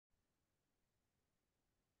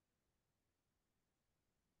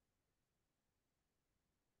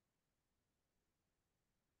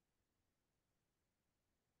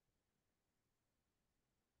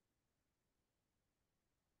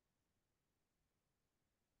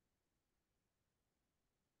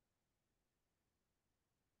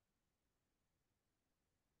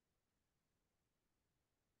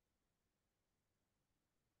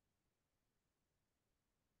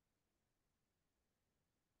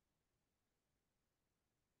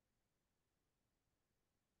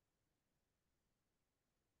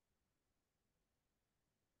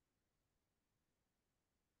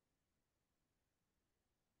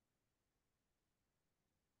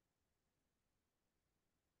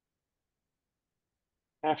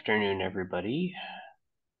Afternoon, everybody.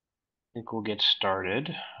 I think we'll get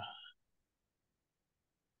started.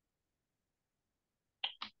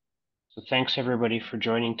 So thanks everybody for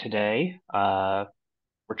joining today. We're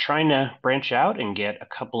trying to branch out and get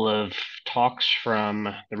a couple of talks from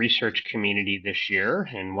the research community this year.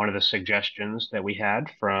 And one of the suggestions that we had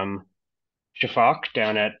from Shafak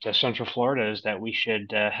down at Central Florida is that we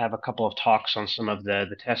should have a couple of talks on some of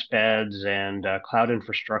the test beds and cloud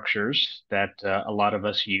infrastructures that a lot of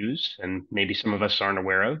us use and maybe some of us aren't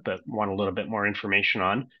aware of, but want a little bit more information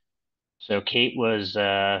on. So Kate was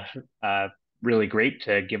really great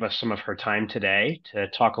to give us some of her time today to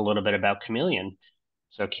talk a little bit about Chameleon.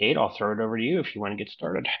 So Kate, I'll throw it over to you if you want to get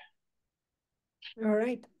started. All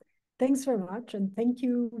right. Thanks very much. And thank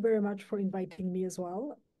you very much for inviting me as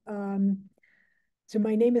well. So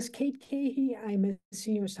my name is Kate Keahey. I'm a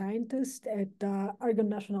senior scientist at Argonne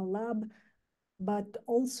National Lab, but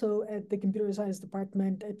also at the computer science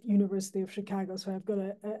department at University of Chicago. So I've got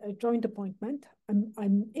a joint appointment.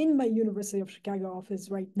 I'm in my University of Chicago office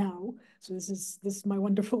right now. So this is my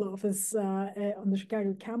wonderful office on the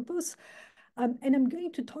Chicago campus. And I'm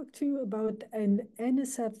going to talk to you about an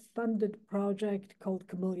NSF-funded project called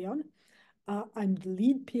Chameleon. I'm the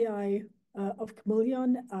lead PI of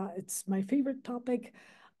Chameleon. It's my favorite topic.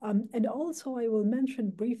 And also I will mention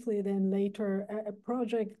briefly then later a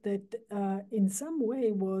project that in some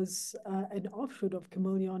way was an offshoot of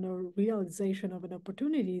Chameleon or realization of an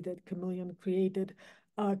opportunity that Chameleon created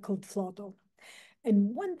called Flotto.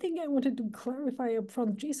 And one thing I wanted to clarify up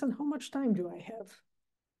front, Jason, how much time do I have?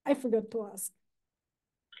 I forgot to ask.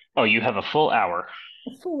 Oh, you have a full hour.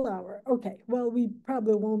 A full hour. Okay. Well, we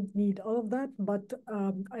probably won't need all of that, but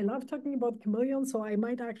I love talking about Chameleon, so I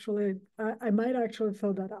might actually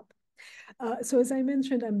fill that up. So as I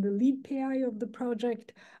mentioned, I'm the lead PI of the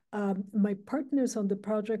project. My partners on the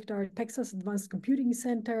project are Texas Advanced Computing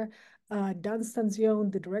Center, Dan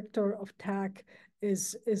Stanzione, the director of TAC,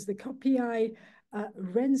 is the co-PI,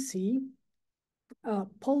 Renzi,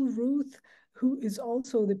 Paul Ruth, who is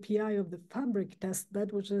also the PI of the Fabric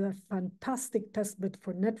testbed, which is a fantastic testbed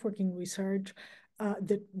for networking research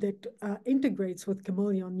that integrates with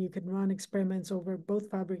Chameleon. You can run experiments over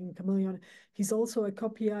both Fabric and Chameleon. He's also a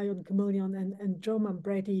co-PI on Chameleon, and Joe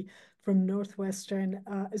Mambretti from Northwestern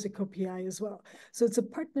is a co-PI as well. So it's a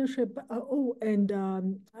partnership. And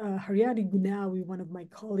Haryati Gunawi, one of my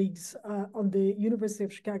colleagues on the University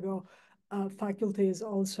of Chicago faculty, is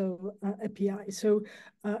also a PI. So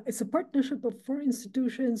it's a partnership of 4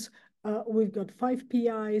 institutions. We've got 5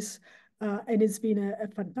 PIs, and it's been a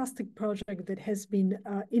fantastic project that has been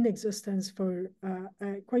in existence for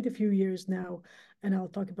quite a few years now, and I'll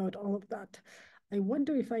talk about all of that. I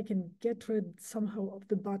wonder if I can get rid somehow of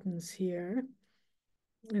the buttons here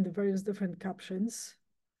and the various different captions.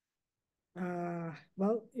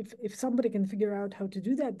 Well, if somebody can figure out how to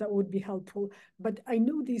do that, that would be helpful. But I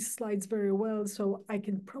know these slides very well, so I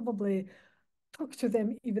can probably talk to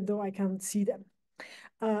them even though I can't see them.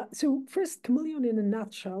 So first, Chameleon in a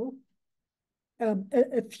nutshell.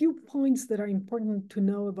 A few points that are important to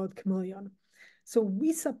know about Chameleon. So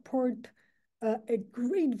we support a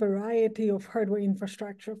great variety of hardware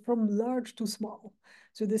infrastructure from large to small.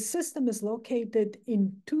 So the system is located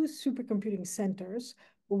in 2 supercomputing centers.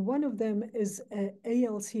 One of them is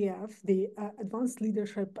ALCF, the Advanced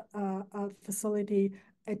Leadership Facility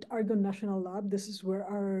at Argonne National Lab. This is where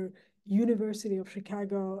our University of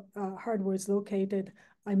Chicago hardware is located.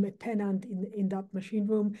 I'm a tenant in that machine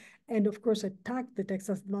room. And of course, at TAC, the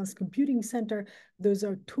Texas Advanced Computing Center. Those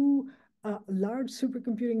are two large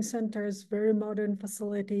supercomputing centers, very modern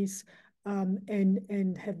facilities,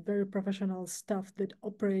 and have very professional staff that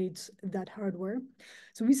operates that hardware.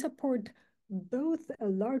 So we support both a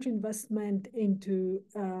large investment into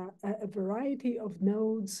a variety of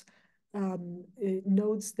nodes,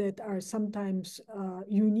 nodes that are sometimes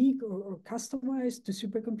unique or customized to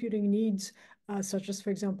supercomputing needs, such as, for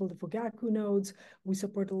example, the Fugaku nodes. We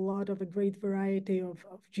support a lot of a great variety of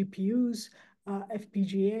GPUs,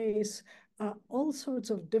 FPGAs, all sorts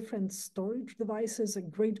of different storage devices, a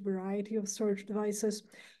great variety of storage devices,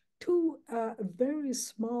 to very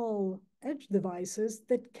small edge devices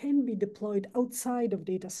that can be deployed outside of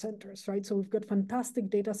data centers, right? So we've got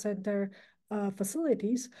fantastic data center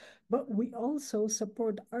facilities, but we also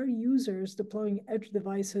support our users deploying edge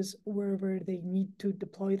devices wherever they need to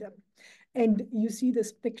deploy them. And you see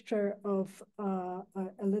this picture of a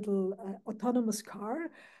little autonomous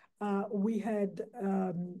car. We had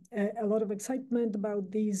a lot of excitement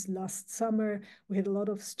about these last summer. We had a lot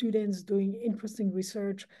of students doing interesting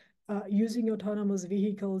research using autonomous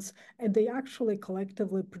vehicles, and they actually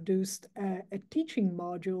collectively produced a teaching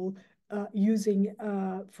module using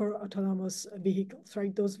for autonomous vehicles,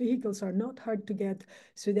 right? Those vehicles are not hard to get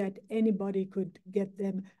so that anybody could get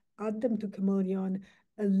them, add them to Chameleon,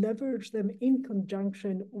 leverage them in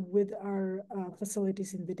conjunction with our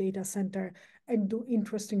facilities in the data center and do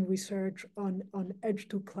interesting research on edge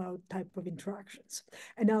to cloud type of interactions.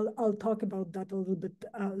 And I'll talk about that a little bit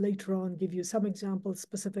later on, give you some examples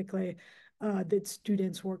specifically that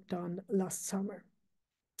students worked on last summer.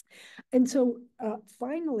 And so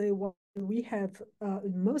finally, what we have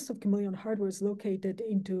most of Chameleon hardware is located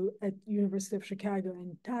at University of Chicago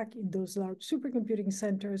and TAC in those large supercomputing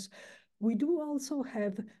centers. We do also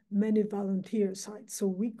have many volunteer sites. So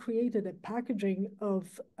we created a packaging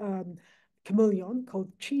of Chameleon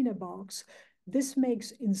called China Box. This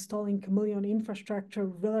makes installing Chameleon infrastructure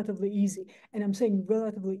relatively easy. And I'm saying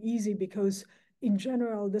relatively easy because in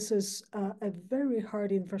general, this is a very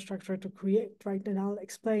hard infrastructure to create, right? And I'll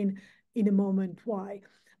explain in a moment why.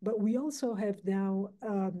 But we also have now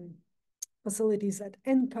facilities at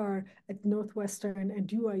NCAR, at Northwestern, and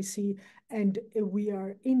UIC, and we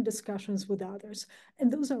are in discussions with others.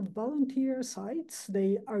 And those are volunteer sites.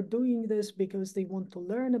 They are doing this because they want to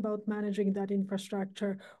learn about managing that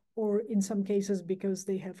infrastructure, or in some cases because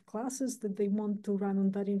they have classes that they want to run on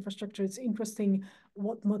that infrastructure. It's interesting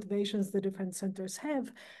what motivations the different centers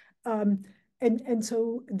have. And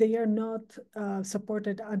so they are not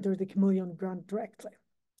supported under the Chameleon grant directly.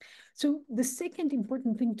 So the second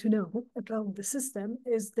important thing to know about the system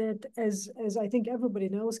is that, as I think everybody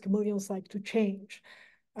knows, chameleons like to change.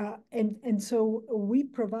 And so we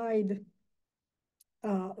provide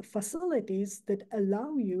facilities that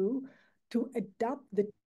allow you to adapt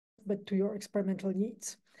but to your experimental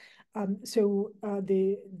needs.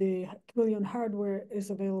 The Chameleon hardware is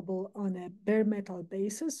available on a bare metal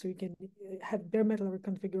basis, so you can have bare metal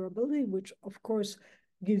reconfigurability, which of course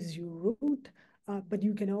gives you root, but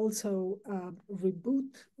you can also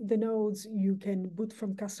reboot the nodes. You can boot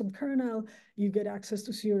from custom kernel. You get access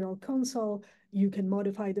to serial console. You can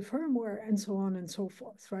modify the firmware and so on and so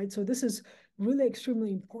forth, right? So this is really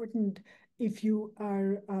extremely important if you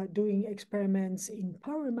are doing experiments in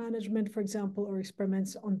power management, for example, or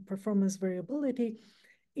experiments on performance variability.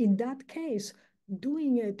 In that case,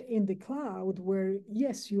 doing it in the cloud where,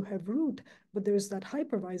 yes, you have root, but there's that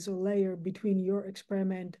hypervisor layer between your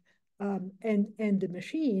experiment and the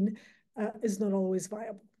machine is not always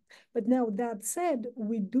viable. But now that said,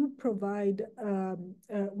 we do configure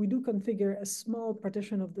a small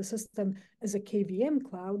partition of the system as a KVM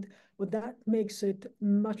cloud, but that makes it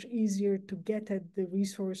much easier to get at the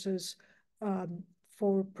resources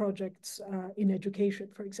for projects in education,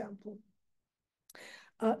 for example.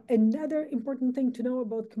 Another important thing to know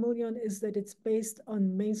about Chameleon is that it's based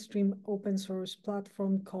on mainstream open source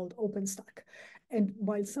platform called OpenStack. And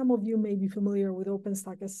while some of you may be familiar with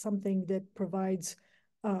OpenStack as something that provides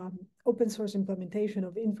open source implementation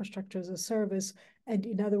of infrastructure as a service, and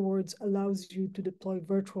in other words, allows you to deploy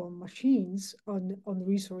virtual machines on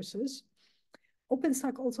resources,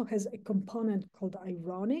 OpenStack also has a component called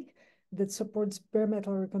Ironic that supports bare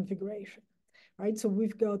metal reconfiguration. Right, so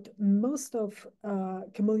we've got most of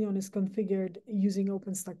Chameleon is configured using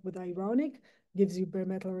OpenStack with Ironic, gives you bare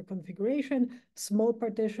metal reconfiguration. Small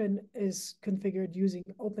partition is configured using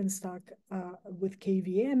OpenStack with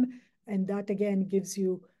KVM, and that again gives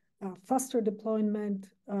you faster deployment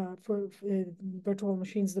for virtual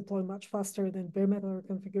machines deploy much faster than bare metal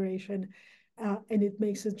reconfiguration. And it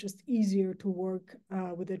makes it just easier to work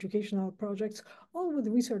with educational projects or with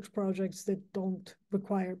research projects that don't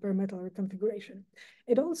require bare metal reconfiguration.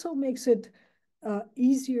 It also makes it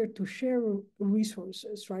easier to share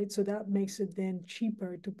resources, right? So that makes it then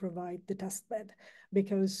cheaper to provide the test bed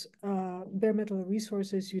because bare metal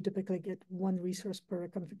resources, you typically get one resource per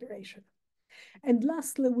configuration. And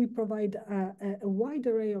lastly, we provide a wide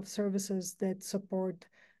array of services that support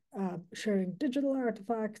sharing digital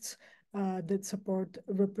artifacts, that support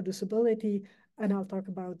reproducibility, and I'll talk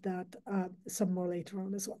about that some more later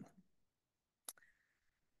on as well.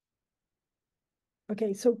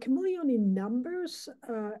 Okay, so Chameleon in numbers,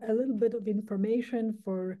 a little bit of information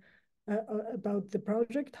for about the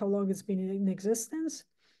project, how long it's been in existence.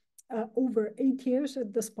 Over 8 years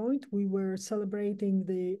at this point. We were celebrating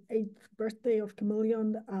the 8th birthday of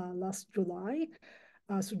Chameleon last July,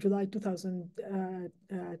 so July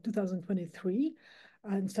 2023.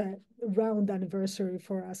 And it's a round anniversary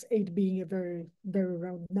for us, 8 being a very, very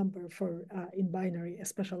round number for in binary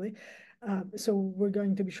especially. So we're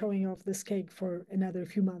going to be showing off this cake for another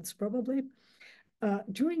few months probably.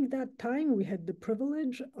 During that time, we had the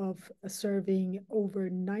privilege of serving over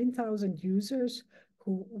 9,000 users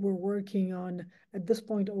who were working on, at this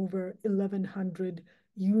point, over 1,100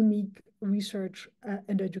 unique research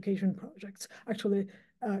and education projects. Actually,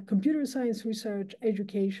 computer science research,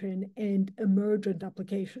 education, and emergent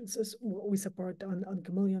applications is what we support on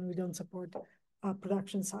Chameleon. We don't support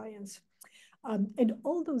production science. And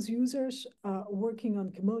all those users working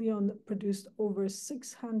on Chameleon produced over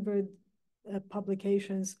 600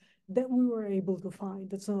 publications that we were able to find.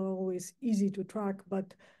 That's not always easy to track,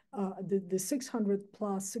 but the 600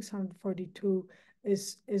 plus 642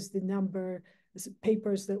 is the number, is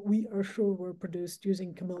papers that we are sure were produced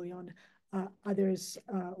using Chameleon. Others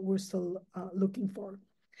we're still looking for.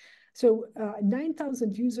 So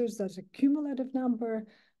 9,000 users, that's a cumulative number.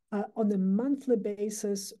 On a monthly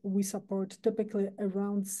basis, we support typically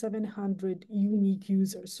around 700 unique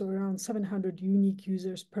users. So around 700 unique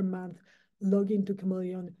users per month log into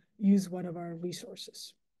Chameleon, use one of our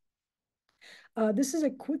resources. This is a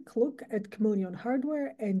quick look at Chameleon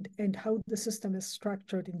hardware and how the system is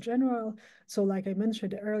structured in general. So like I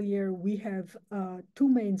mentioned earlier, we have two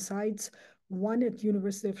main sites, one at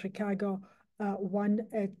University of Chicago, one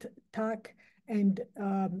at TAC, and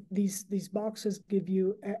these boxes give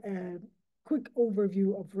you a quick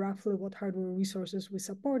overview of roughly what hardware resources we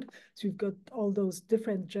support. So you've got all those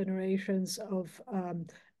different generations of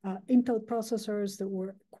Intel processors that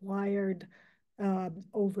were acquired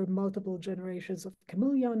over multiple generations of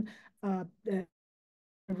Chameleon, a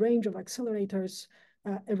range of accelerators,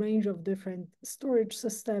 a range of different storage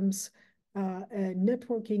systems,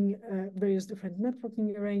 networking, various different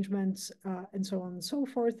networking arrangements, and so on and so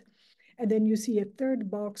forth. And then you see a third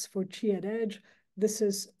box for Chi at Edge. This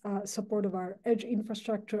is support of our edge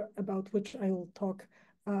infrastructure, about which I will talk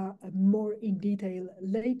more in detail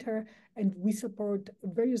later. And we support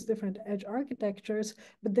various different edge architectures,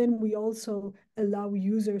 but then we also allow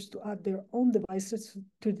users to add their own devices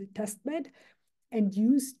to the testbed and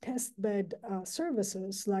use testbed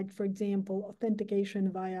services, like, for example,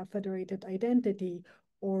 authentication via federated identity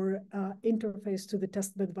or interface to the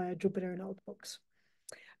testbed via Jupyter notebooks.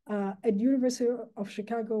 At University of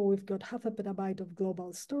Chicago, we've got 0.5 petabyte of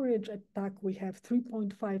global storage. At TAC, we have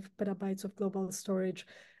 3.5 petabytes of global storage.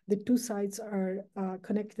 The two sites are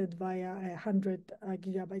connected via a 100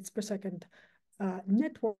 gigabytes per second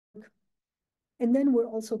network. And then we're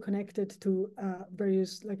also connected to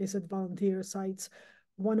various, like I said, volunteer sites,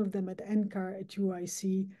 one of them at NCAR, at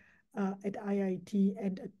UIC, at IIT,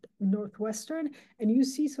 and at Northwestern. And you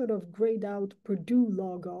see sort of grayed out Purdue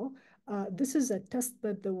logo. This is a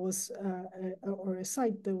testbed that was, or a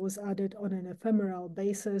site that was added on an ephemeral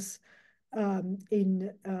basis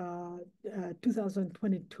in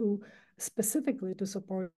 2022, specifically to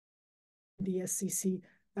support the SCC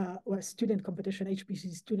student competition,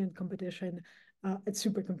 HPC student competition at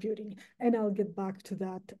supercomputing. And I'll get back to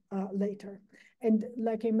that later. And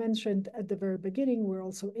like I mentioned at the very beginning, we're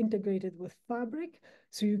also integrated with Fabric,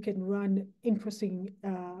 so you can run interesting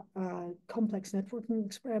complex networking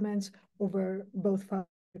experiments over both Fabric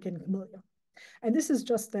and Chameleon. And this is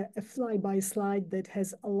just a flyby slide that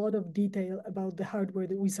has a lot of detail about the hardware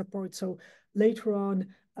that we support. So later on,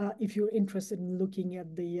 if you're interested in looking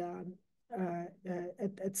at the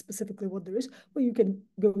at specifically what there is, well, you can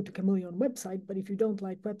go to Chameleon website, but if you don't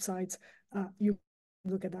like websites, you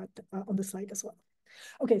can look at that on the slide as well.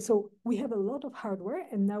 Okay, so we have a lot of hardware,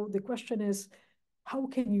 and now the question is, how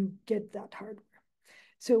can you get that hardware?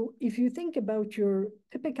 So if you think about your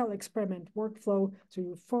typical experiment workflow, so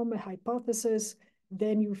you form a hypothesis,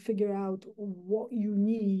 then you figure out what you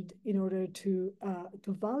need in order to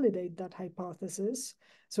validate that hypothesis.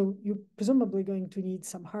 So you're presumably going to need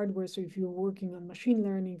some hardware. So if you're working on machine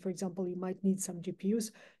learning, for example, you might need some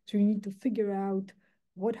GPUs. So you need to figure out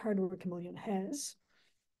what hardware Chameleon has.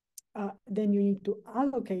 Then you need to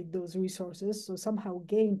allocate those resources, so somehow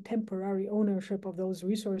gain temporary ownership of those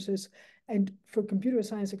resources. And for computer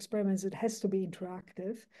science experiments, it has to be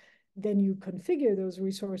interactive. Then you configure those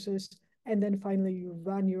resources, and then finally you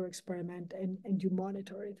run your experiment and you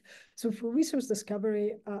monitor it. So for resource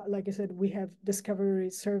discovery, like I said, we have discovery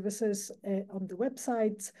services on the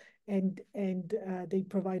websites, and they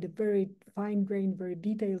provide a very fine-grained, very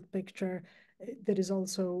detailed picture that is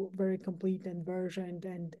also very complete and versioned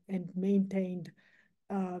and maintained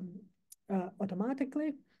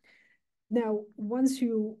automatically. Now, once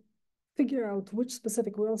you figure out which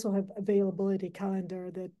specific, we also have availability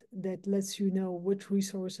calendar that lets you know which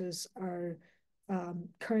resources are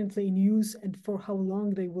currently in use and for how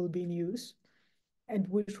long they will be in use, and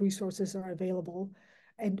which resources are available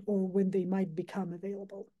and or when they might become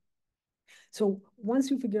available. So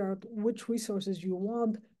once you figure out which resources you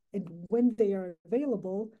want and when they are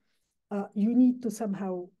available, you need to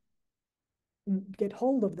somehow get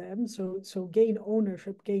hold of them, so gain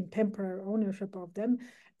ownership, gain temporary ownership of them.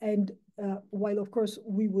 And while of course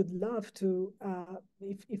we would love to,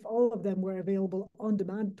 if all of them were available on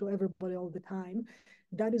demand to everybody all the time,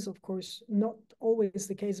 that is of course not always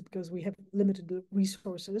the case because we have limited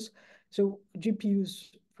resources. So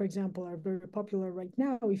GPUs, for example, are very popular right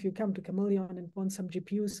now. If you come to Chameleon and want some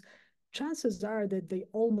GPUs, chances are that they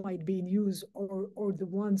all might be in use, or the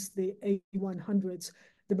ones, the A100s,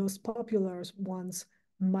 the most popular ones,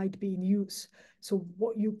 might be in use. So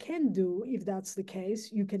what you can do, if that's the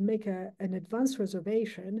case, you can make an advanced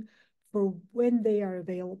reservation for when they are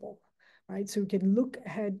available, right? So you can look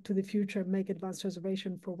ahead to the future, make advanced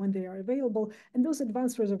reservation for when they are available. And those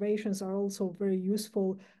advanced reservations are also very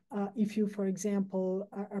useful if you, for example,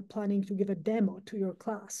 are planning to give a demo to your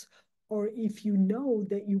class, or if you know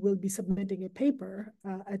that you will be submitting a paper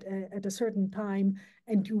at a certain time,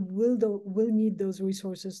 and you will need those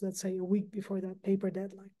resources, let's say a week before that paper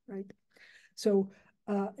deadline, right? So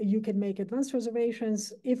you can make advanced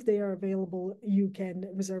reservations. If they are available, you can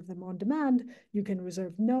reserve them on demand. You can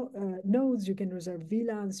reserve nodes, you can reserve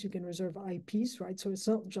VLANs, you can reserve IPs, right? So it's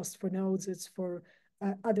not just for nodes, it's for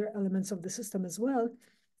other elements of the system as well.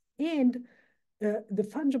 And the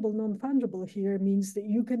fungible, non-fungible here means that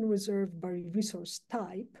you can reserve by resource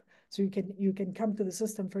type. So you can come to the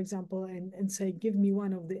system, for example, and say, give me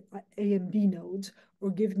one of the A and B nodes,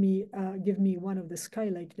 or give me one of the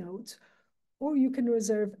Skylake nodes, or you can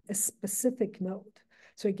reserve a specific node.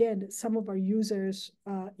 So again, some of our users,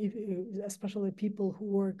 especially people who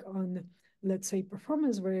work on, let's say,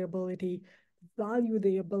 performance variability, value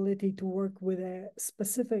the ability to work with a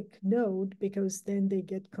specific node because then they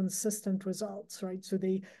get consistent results, right? So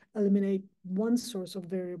they eliminate one source of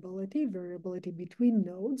variability, variability between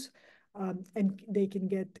nodes, and they can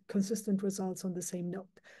get consistent results on the same node.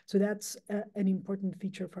 So that's an important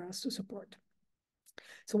feature for us to support.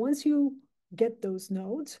 So once you get those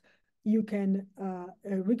nodes, you can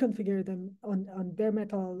reconfigure them on bare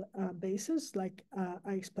metal basis, like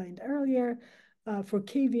I explained earlier. For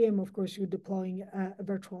KVM, of course, you're deploying a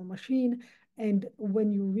virtual machine. And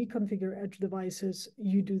when you reconfigure edge devices,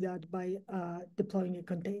 you do that by deploying a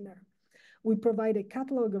container. We provide a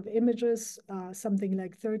catalog of images, something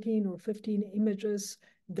like 13 or 15 images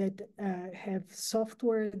that have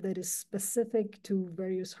software that is specific to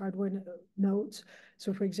various hardware nodes.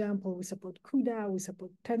 So for example, we support CUDA, we support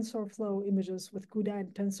TensorFlow, images with CUDA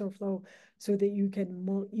and TensorFlow, so that you can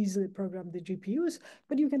more easily program the GPUs,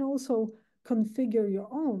 but you can also configure your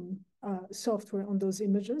own software on those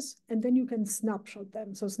images, and then you can snapshot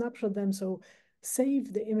them. So snapshot them, so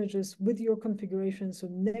save the images with your configuration. So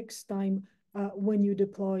next time when you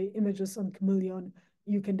deploy images on Chameleon,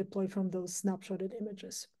 you can deploy from those snapshotted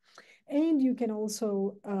images. And you can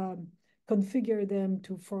also configure them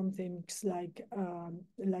to form things like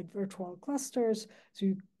virtual clusters. So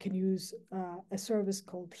you can use a service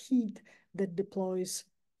called Heat that deploys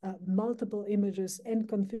multiple images and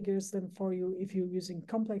configures them for you if you're using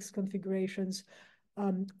complex configurations.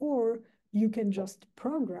 Or you can just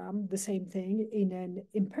program the same thing in an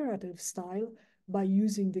imperative style by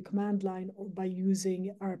using the command line or by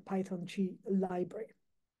using our Python-Chi library.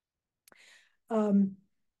 And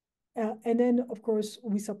then, of course,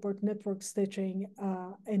 we support network stitching,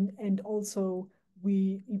 and also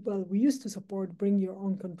we used to support bring your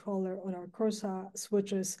own controller on our Corsa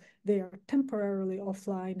switches. They are temporarily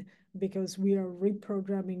offline because we are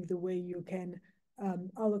reprogramming the way you can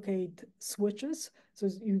allocate switches. So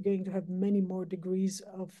you're going to have many more degrees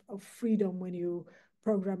of freedom when you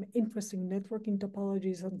program interesting networking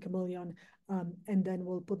topologies on Chameleon, and then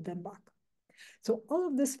we'll put them back. So all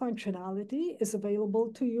of this functionality is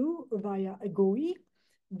available to you via a GUI,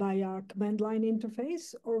 via command line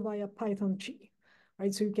interface, or via Python-Chi,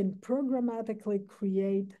 right? So you can programmatically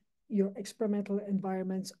create your experimental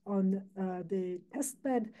environments on the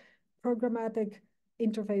testbed. Programmatic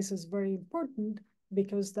interface is very important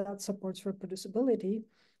because that supports reproducibility.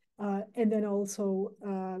 And then also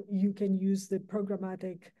you can use the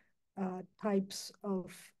programmatic types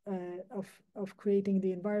of creating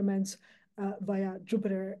the environments via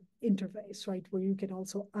Jupyter interface, right, where you can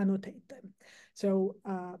also annotate them. So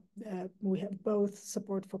we have both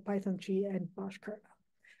support for Python-Chi and Bash kernel.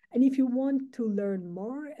 And if you want to learn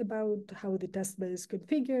more about how the testbed is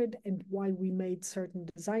configured and why we made certain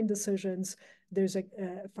design decisions, there's a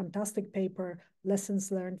fantastic paper,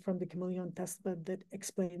 Lessons Learned from the Chameleon Testbed, that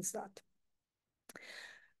explains that.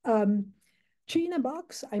 Chi in a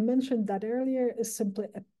box, I mentioned that earlier, is simply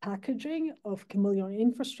a packaging of Chameleon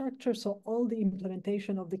infrastructure. So all the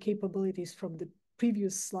implementation of the capabilities from the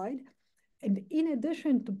previous slide. And in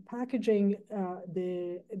addition to packaging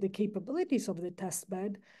the capabilities of the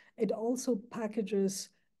testbed, it also packages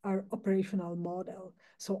our operational model.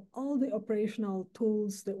 So all the operational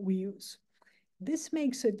tools that we use. This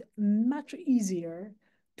makes it much easier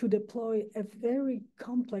to deploy a very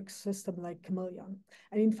complex system like Chameleon.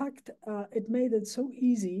 And in fact, it made it so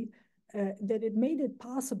easy that it made it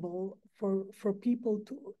possible for people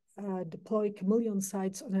to deploy Chameleon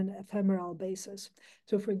sites on an ephemeral basis.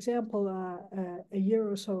 So for example, a year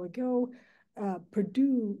or so ago,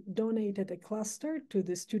 Purdue donated a cluster to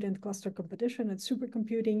the student cluster competition at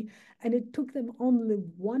supercomputing, and it took them only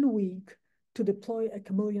 1 week to deploy a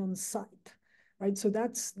Chameleon site. Right, so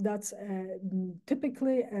that's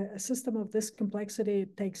typically a system of this complexity.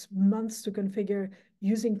 It takes months to configure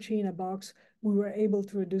using Chi in a box. We were able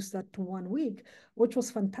to reduce that to 1 week, which was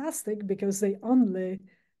fantastic because they only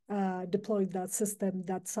deployed that system,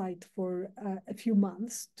 that site for a few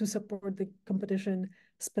months to support the competition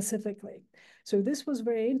specifically. So this was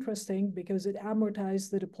very interesting because it amortized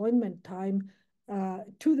the deployment time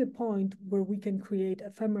to the point where we can create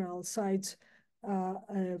ephemeral sites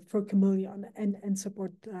for Chameleon and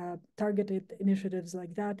support targeted initiatives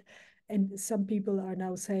like that. And some people are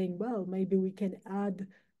now saying, well, maybe we can add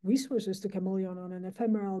resources to Chameleon on an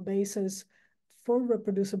ephemeral basis for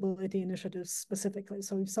reproducibility initiatives specifically.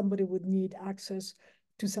 So if somebody would need access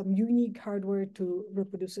to some unique hardware to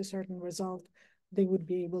reproduce a certain result, they would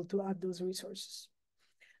be able to add those resources.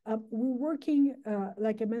 We're working,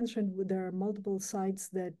 like I mentioned, there are multiple sites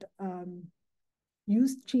that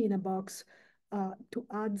use Chi in a box to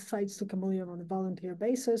add sites to Chameleon on a volunteer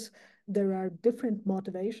basis. There are different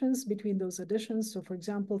motivations between those additions. So for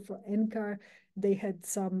example, for NCAR, they had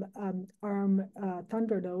some ARM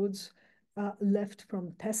Thunder nodes left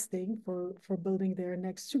from testing for building their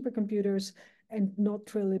next supercomputers, and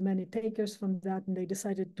not really many takers from that. And they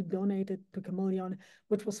decided to donate it to Chameleon,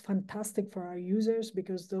 which was fantastic for our users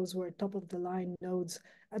because those were top of the line nodes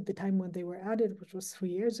at the time when they were added, which was 3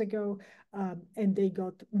 years ago. And they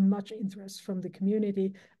got much interest from the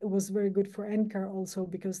community. It was very good for NCAR also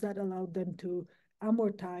because that allowed them to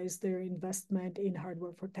amortize their investment in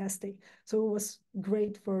hardware for testing. So it was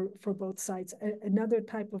great for both sides. Another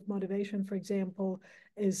type of motivation, for example,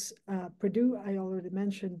 is Purdue. I already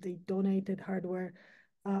mentioned they donated hardware,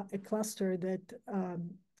 a cluster that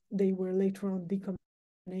they were later on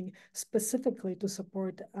decommissioning specifically to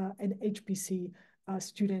support an HPC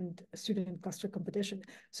student cluster competition.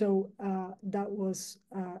 So that was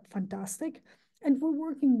fantastic. And we're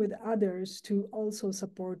working with others to also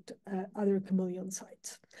support other Chameleon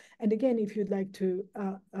sites. And again, if you'd like to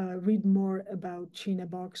read more about Chi in a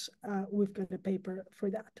box, we've got a paper for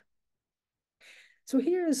that. So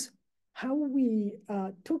here's how we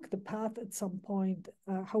took the path at some point,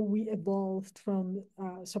 how we evolved from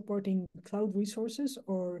supporting cloud resources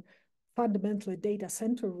or fundamentally data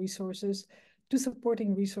center resources to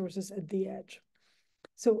supporting resources at the edge.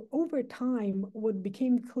 So over time, what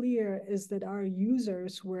became clear is that our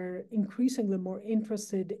users were increasingly more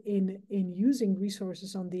interested in using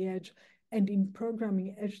resources on the edge and in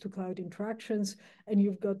programming edge to cloud interactions. And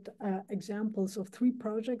you've got examples of 3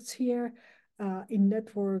 projects here in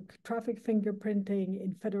network traffic fingerprinting,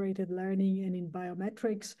 in federated learning, and in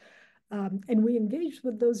biometrics. And we engaged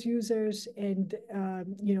with those users and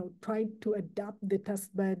tried to adapt the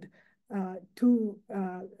testbed to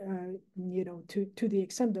the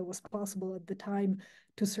extent that was possible at the time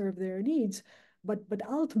to serve their needs. But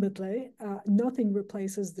ultimately, nothing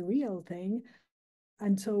replaces the real thing.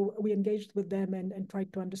 And so we engaged with them and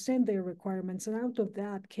tried to understand their requirements. And out of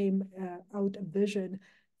that came out a vision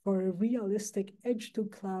for a realistic edge to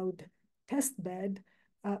cloud testbed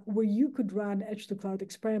where you could run edge to cloud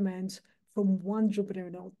experiments from one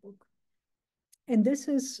Jupyter notebook. And this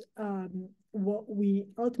is what we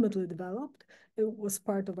ultimately developed. It was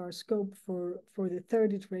part of our scope for the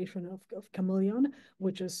 3rd iteration of Chameleon,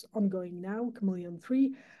 which is ongoing now, Chameleon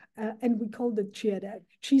 3. And we called it Chi at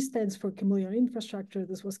Edge. Chi stands for Chameleon Infrastructure.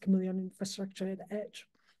 This was Chameleon Infrastructure at Edge.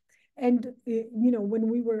 And when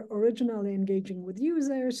we were originally engaging with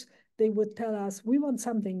users, they would tell us, we want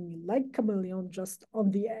something like Chameleon just on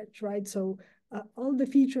the edge, right? So all the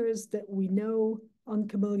features that we know on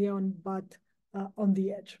Chameleon, but on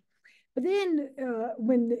the edge. But then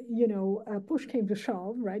when, push came to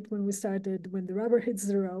shove, right, when the rubber hits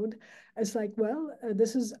the road, it's like, well,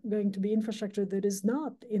 this is going to be infrastructure that is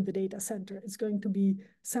not in the data center. It's going to be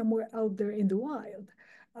somewhere out there in the wild.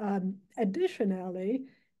 Additionally,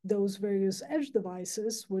 those various edge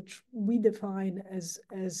devices, which we define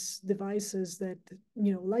as devices that,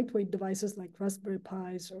 lightweight devices like Raspberry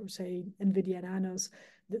Pis or say NVIDIA Nanos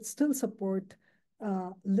that still support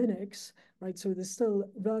Linux, right? So they're still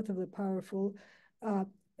relatively powerful. Uh,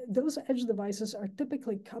 those edge devices are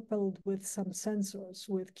typically coupled with some sensors,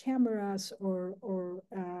 with cameras or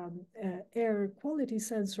air quality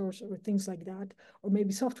sensors or things like that, or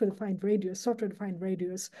maybe software-defined radios. Software-defined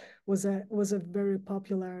radios was a very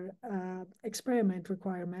popular experiment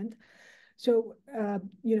requirement. So,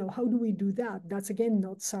 how do we do that? That's again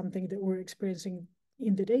not something that we're experiencing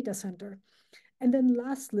in the data center. And then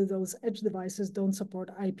lastly, those edge devices don't support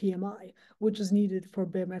IPMI, which is needed for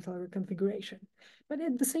bare metal reconfiguration. But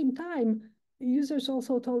at the same time, users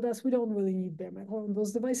also told us we don't really need bare metal on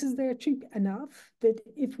those devices. They're cheap enough that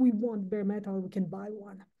if we want bare metal, we can buy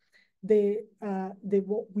one.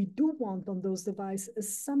 What we do want on those devices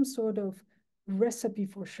is some sort of recipe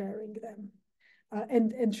for sharing them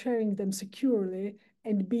and sharing them securely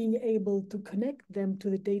and being able to connect them to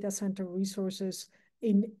the data center resources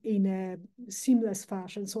in a seamless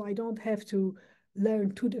fashion. So I don't have to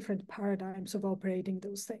learn two different paradigms of operating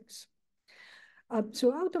those things.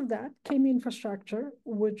 So out of that came infrastructure,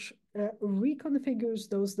 which reconfigures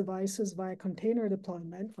those devices via container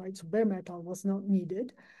deployment, right? So bare metal was not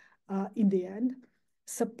needed in the end,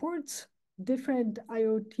 supports different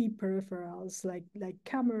IoT peripherals like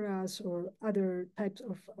cameras or other types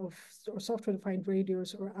of or software-defined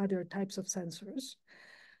radios or other types of sensors.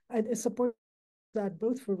 And it supports that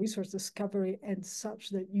both for resource discovery and such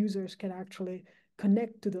that users can actually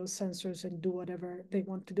connect to those sensors and do whatever they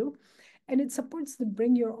want to do. And it supports the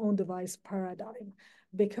bring your own device paradigm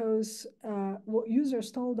because what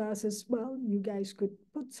users told us is, well, you guys could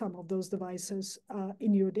put some of those devices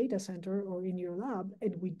in your data center or in your lab,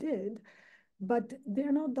 and we did, but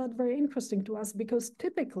they're not that very interesting to us because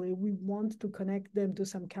typically we want to connect them to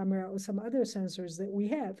some camera or some other sensors that we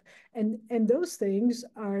have. And those things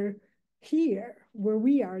are here where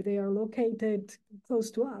we are. They are located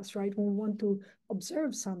close to us, right? When we want to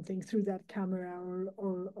observe something through that camera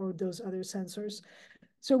or those other sensors.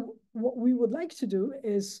 So what we would like to do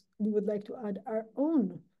is we would like to add our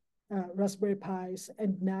own Raspberry Pis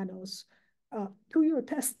and Nanos to your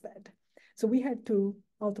test bed. So we had to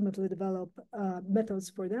ultimately develop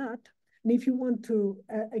methods for that. And if you want to,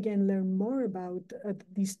 again, learn more about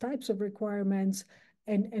these types of requirements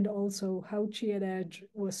and also how Chiat Edge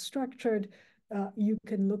was structured, you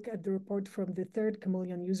can look at the report from the third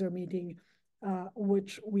Chameleon user meeting,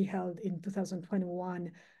 which we held in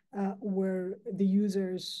 2021, where the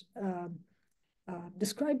users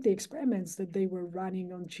described the experiments that they were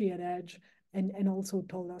running on Chiat Edge and also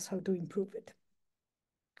told us how to improve it.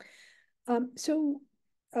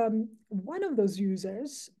 One of those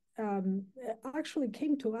users actually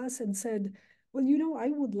came to us and said, well, I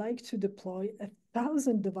would like to deploy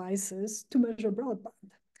 1,000 devices to measure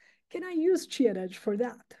broadband. Can I use Chiat Edge for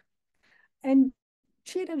that? And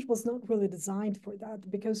Chiat Edge was not really designed for that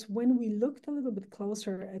because when we looked a little bit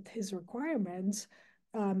closer at his requirements,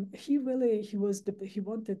 he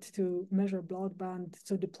wanted to measure broadband,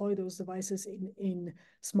 so deploy those devices in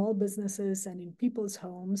small businesses and in people's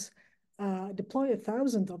homes, deploy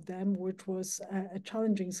 1,000 of them, which was a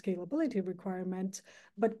challenging scalability requirement.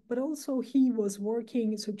 But also he was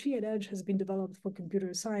working. So Chiat Edge has been developed for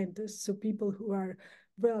computer scientists, so people who are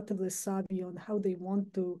relatively savvy on how they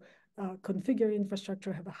want to configure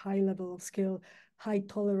infrastructure, have a high level of skill, high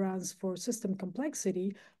tolerance for system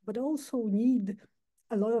complexity, but also need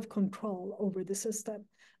a lot of control over the system.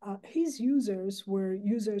 His users were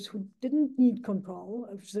users who didn't need control.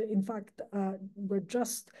 In fact, were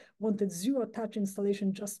just wanted zero touch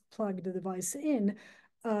installation, just plug the device in,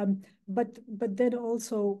 but then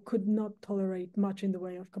also could not tolerate much in the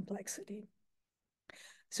way of complexity.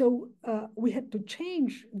 So we had to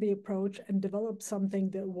change the approach and develop something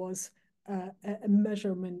that was a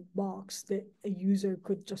measurement box that a user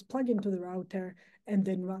could just plug into the router and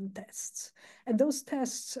then run tests. And those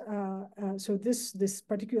tests, so this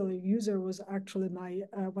particular user was actually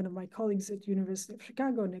one of my colleagues at University of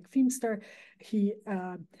Chicago, Nick Feimster.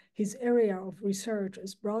 His area of research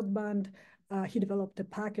is broadband. He developed a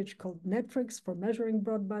package called Netrix for measuring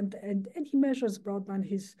broadband, and he measures broadband.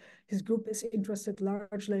 His group is interested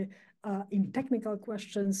largely in technical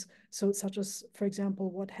questions, so such as, for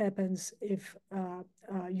example, what happens if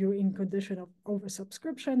you're in condition of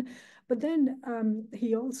oversubscription. But then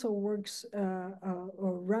he also works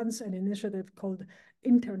or runs an initiative called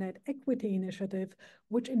Internet Equity Initiative,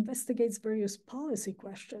 which investigates various policy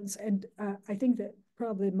questions. And I think that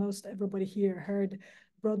probably most everybody here heard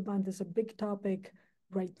broadband is a big topic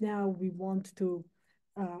right now. We want to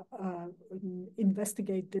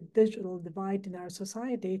investigate the digital divide in our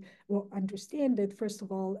society, well, understand it, first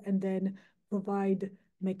of all, and then provide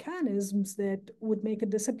mechanisms that would make it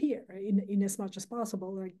disappear in as much as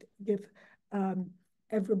possible, or give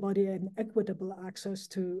everybody an equitable access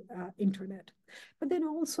to internet. But then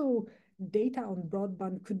also data on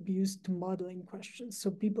broadband could be used to modeling questions.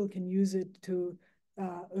 So people can use it to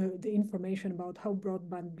the information about how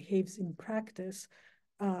broadband behaves in practice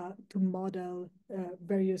to model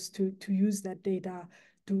various, to use that data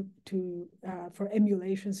for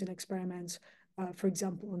emulations in experiments, for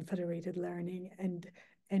example, on federated learning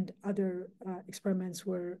and other experiments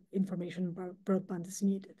where information about broadband is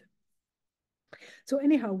needed. So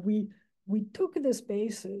anyhow, we took this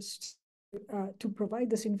basis to provide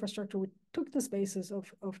this infrastructure. We took this basis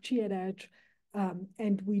of Chiad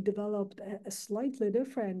and we developed a slightly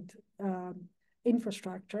different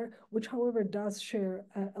infrastructure, which, however, does share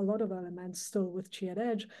a lot of elements still with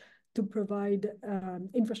Chiad to provide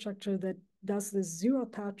infrastructure that does this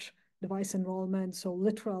zero-touch device enrollment. So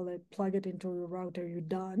literally plug it into your router, you're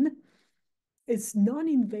done. It's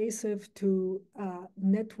non-invasive to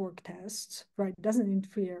network tests, right? Doesn't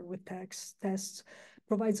interfere with tests,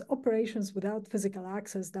 provides operations without physical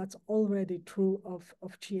access. That's already true of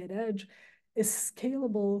Chiad, is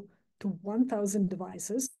scalable to 1,000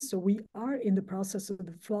 devices. So we are in the process of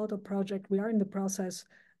the Flutter project. We are in the process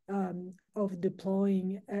of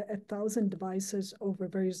deploying 1,000 devices over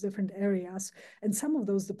various different areas. And some of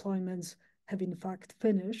those deployments have in fact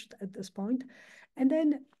finished at this point. And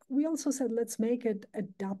then we also said, let's make it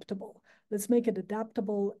adaptable. Let's make it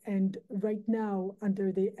adaptable. And right now,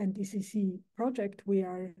 under the NDCC project, we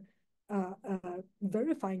are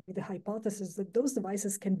verifying the hypothesis that those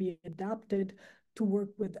devices can be adapted to work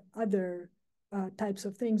with other types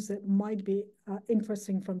of things that might be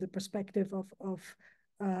interesting from the perspective of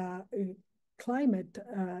climate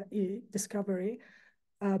discovery.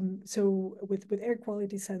 So with air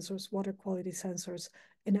quality sensors, water quality sensors,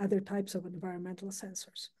 and other types of environmental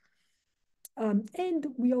sensors. And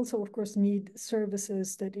we also, of course, need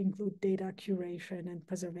services that include data curation and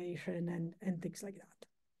preservation and things like that.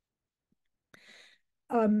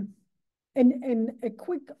 And a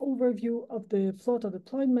quick overview of the Flutter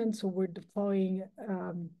deployment. So we're deploying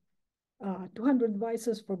 200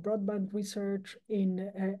 devices for broadband research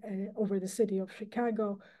over the city of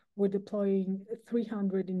Chicago. We're deploying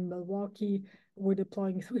 300 in Milwaukee. We're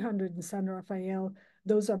deploying 300 in San Rafael.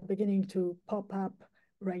 Those are beginning to pop up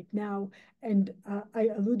right now. And I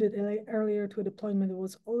alluded earlier to a deployment that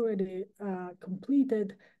was already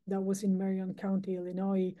completed. That was in Marion County,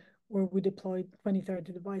 Illinois, where we deployed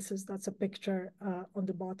 20-30 devices. That's a picture on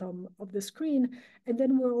the bottom of the screen. And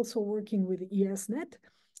then we're also working with ESNet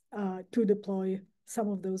to deploy some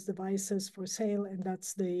of those devices for sale. And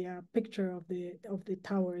that's the picture of the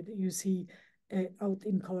tower that you see out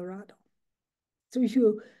in Colorado. So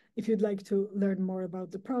if you'd like to learn more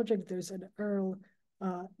about the project, there's an URL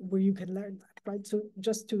where you can learn that, right? So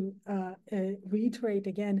just to reiterate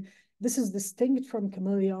again, this is distinct from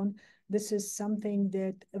Chameleon. This is something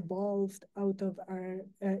that evolved out of our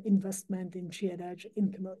investment in Chiad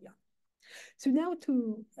in Chameleon. So now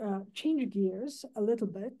to change gears a little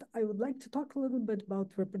bit, I would like to talk a little bit about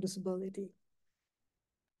reproducibility.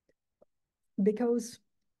 Because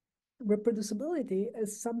reproducibility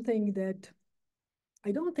is something that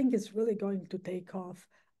I don't think is really going to take off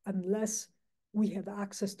unless we have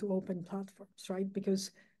access to open platforms, right?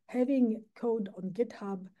 Because having code on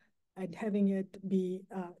GitHub and having it be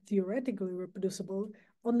theoretically reproducible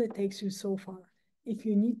only takes you so far. If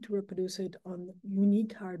you need to reproduce it on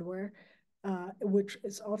unique hardware, which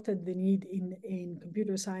is often the need in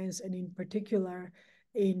computer science and in particular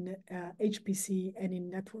in HPC and in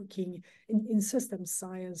networking, in systems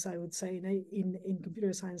science, I would say, in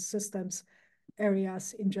computer science systems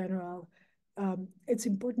areas in general, it's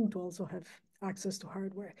important to also have access to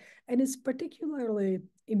hardware. And it's particularly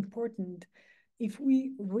important if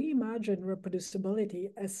we reimagine reproducibility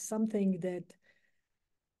as something that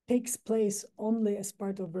takes place only as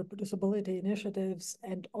part of reproducibility initiatives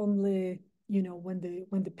and only, when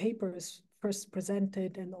the paper is first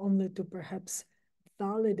presented and only to perhaps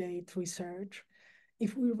validate research.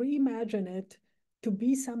 If we reimagine it to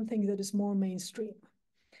be something that is more mainstream.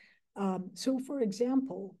 So for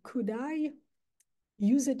example, could I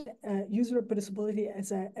use reproducibility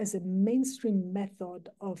as a mainstream method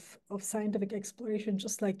of scientific exploration,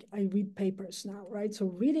 just like I read papers now, right? So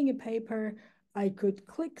reading a paper, I could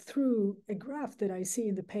click through a graph that I see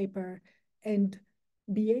in the paper and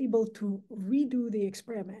be able to redo the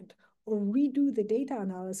experiment or redo the data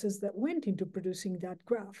analysis that went into producing that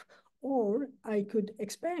graph. Or I could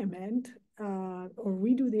experiment or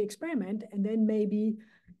redo the experiment and then maybe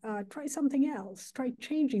try something else, try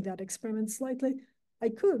changing that experiment slightly. I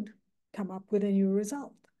could, come up with a new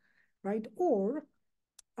result, right? Or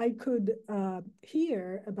I could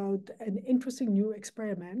hear about an interesting new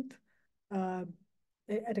experiment uh,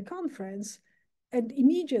 at a conference and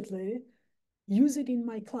immediately use it in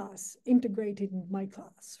my class, integrate it in my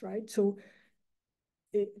class, right? So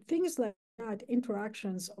things like that,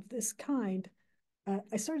 interactions of this kind,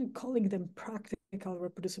 I started calling them practical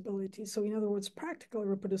reproducibility. So in other words, practical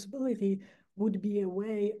reproducibility would be a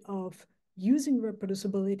way of using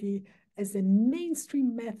reproducibility as the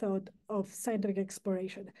mainstream method of scientific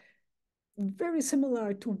exploration, very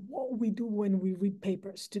similar to what we do when we read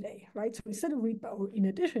papers today, right? So instead of or in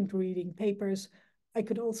addition to reading papers, I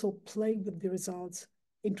could also play with the results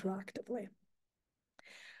interactively.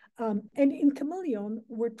 And in Chameleon,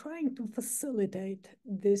 we're trying to facilitate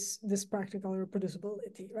this practical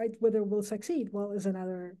reproducibility, right? Whether we'll succeed, well, is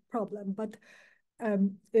another problem. But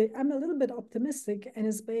I'm a little bit optimistic, and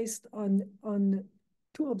is based on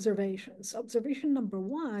two observations. Observation number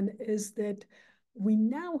one is that we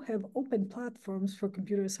now have open platforms for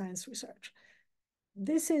computer science research.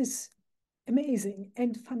 This is amazing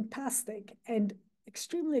and fantastic and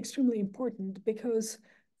extremely, extremely important because,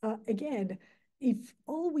 again, if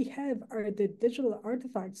all we have are the digital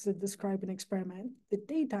artifacts that describe an experiment, the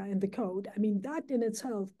data and the code, I mean, that in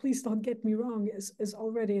itself, please don't get me wrong, is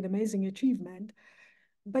already an amazing achievement.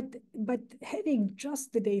 But having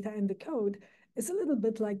just the data and the code is a little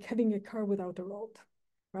bit like having a car without a road,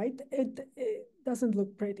 right? It doesn't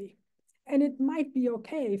look pretty. And it might be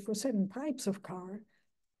okay for certain types of car,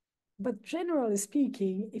 but generally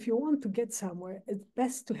speaking, if you want to get somewhere, it's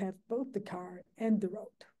best to have both the car and the road,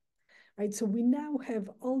 right? So we now have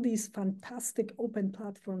all these fantastic open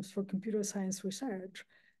platforms for computer science research.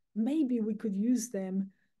 Maybe we could use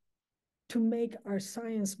them to make our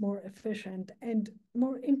science more efficient and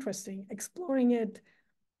more interesting, exploring it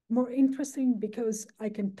more interesting because I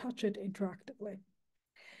can touch it interactively.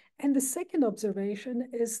 And the second observation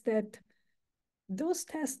is that those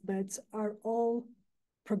test beds are all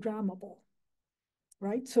programmable,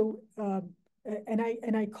 right? So, and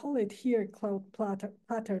I call it here cloud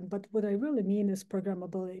pattern, but what I really mean is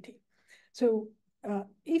programmability. So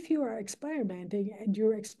if you are experimenting and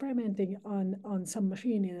you're experimenting on some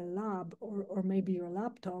machine in a lab or maybe your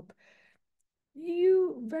laptop,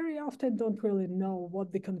 you very often don't really know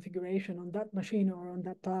what the configuration on that machine or on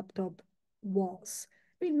that laptop was.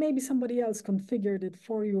 I mean, maybe somebody else configured it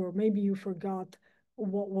for you, or maybe you forgot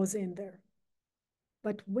what was in there.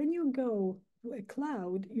 But when you go to a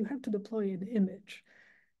cloud, you have to deploy an image.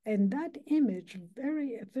 And that image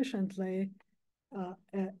very efficiently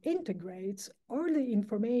integrates all the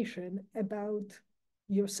information about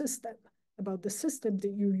your system, about the system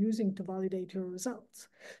that you're using to validate your results.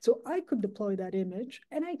 So I could deploy that image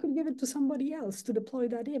and I could give it to somebody else to deploy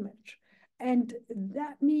that image. And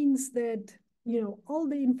that means that, you know, all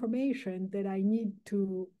the information that I need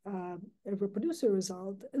to reproduce a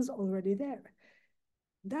result is already there.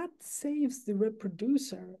 That saves the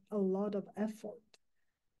reproducer a lot of effort.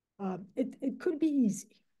 It could be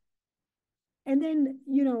easy. And then,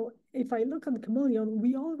 you know, if I look on Chameleon,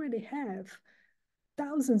 we already have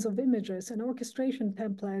thousands of images and orchestration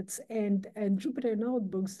templates and Jupyter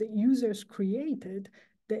notebooks that users created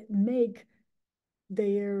that make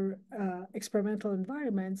their experimental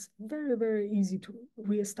environments very, very easy to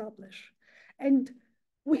reestablish. And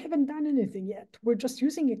we haven't done anything yet. We're just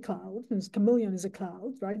using a cloud, because Chameleon is a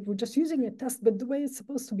cloud, right? We're just using a test bed the way it's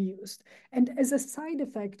supposed to be used. And as a side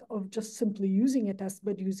effect of just simply using a test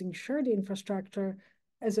bed using shared infrastructure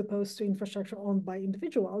as opposed to infrastructure owned by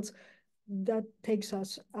individuals, that takes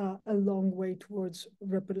us a long way towards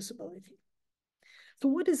reproducibility. So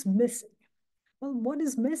what is missing? Well, what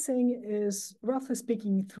is missing is, roughly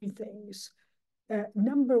speaking, three things.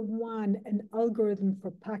 Number one, an algorithm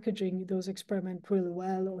for packaging those experiments really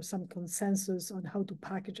well, or some consensus on how to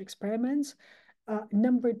package experiments.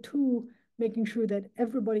 Number two, making sure that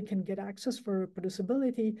everybody can get access for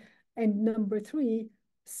reproducibility. And number three,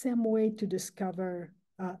 some way to discover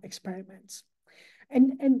experiments.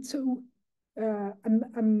 And so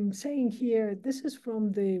I'm saying here, this is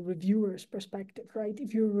from the reviewer's perspective, right?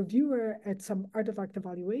 If you're a reviewer at some artifact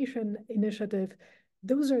evaluation initiative,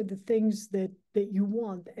 those are the things that you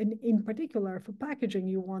want. And in particular, for packaging,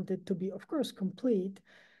 you want it to be, of course, complete,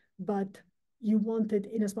 but you want it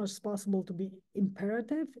in as much as possible to be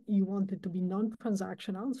imperative. You want it to be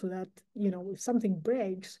non-transactional so that, you know, if something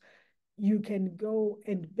breaks, you can go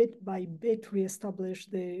and bit by bit reestablish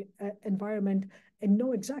the environment and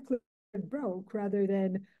know exactly what broke, rather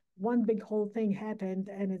than one big whole thing happened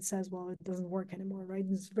and it says, well, it doesn't work anymore, right?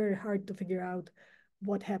 It's very hard to figure out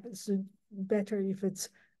what happens. So better if it's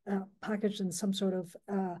packaged in some sort of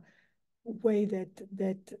way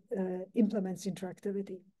that implements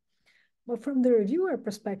interactivity. But from the reviewer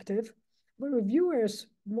perspective, well, reviewers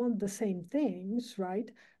want the same things, right?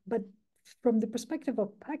 But from the perspective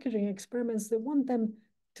of packaging experiments, they want them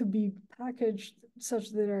to be packaged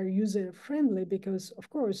such that are user friendly because, of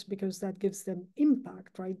course, because that gives them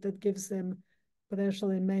impact, right? That gives them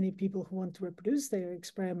potentially many people who want to reproduce their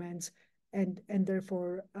experiments, and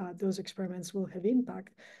therefore those experiments will have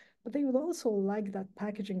impact. But they would also like that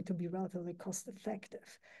packaging to be relatively cost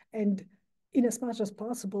effective. And in as much as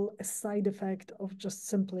possible, a side effect of just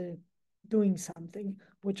simply doing something,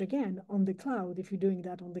 which again, on the cloud, if you're doing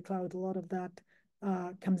that on the cloud, a lot of that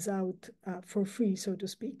comes out for free, so to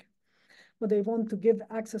speak. But they want to give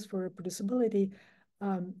access for reproducibility,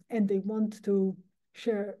 and they want to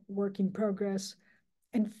share work in progress.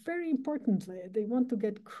 And very importantly, they want to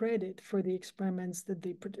get credit for the experiments that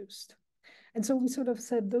they produced. And so we sort of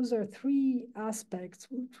said those are three aspects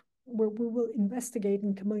where we will investigate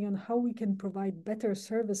in Chameleon how we can provide better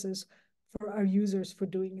services for our users for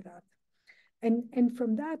doing that. And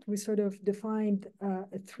from that, we sort of defined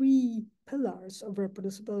three pillars of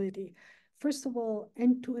reproducibility. First of all,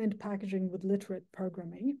 end-to-end packaging with literate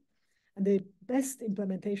programming. And the best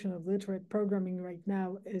implementation of literate programming right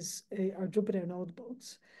now is our Jupyter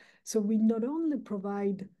notebooks. So we not only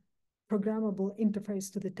provide programmable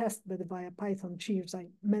interface to the testbed via Python chiefs I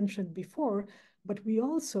mentioned before, but we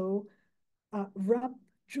also wrap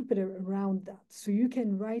Jupyter around that. So you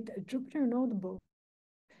can write a Jupyter notebook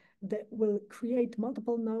that will create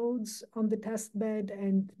multiple nodes on the testbed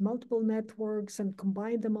and multiple networks and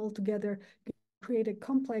combine them all together, create a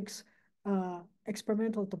complex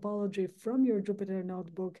experimental topology from your Jupyter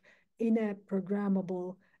notebook in a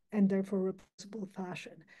programmable and therefore reproducible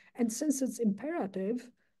fashion. And since it's imperative,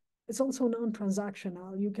 it's also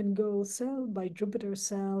non-transactional. You can go cell by Jupyter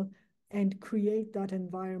cell and create that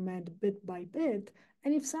environment bit by bit.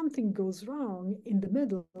 And if something goes wrong in the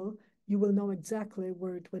middle, you will know exactly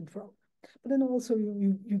where it went wrong. But then also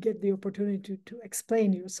you get the opportunity to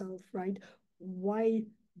explain yourself, right? Why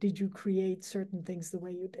did you create certain things the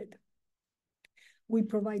way you did? We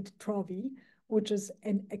provide Trovi, which is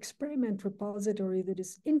an experiment repository that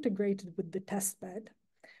is integrated with the testbed.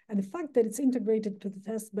 And the fact that it's integrated to the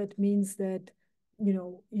testbed means that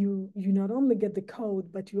you not only get the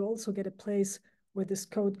code, but you also get a place where this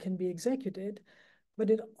code can be executed. But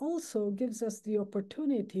it also gives us the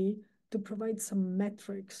opportunity to provide some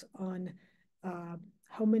metrics on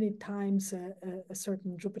how many times a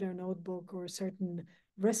certain Jupyter notebook or a certain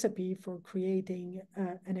recipe for creating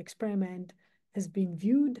an experiment has been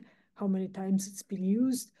viewed, how many times it's been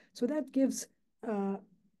used. So that gives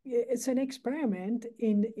it's an experiment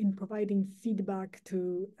in providing feedback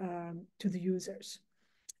to the users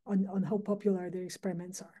on how popular their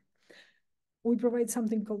experiments are. We provide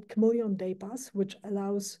something called Chameleon Day Pass, which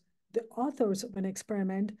allows the authors of an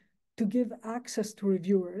experiment to give access to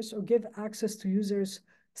reviewers or give access to users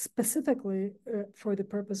specifically for the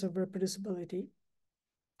purpose of reproducibility.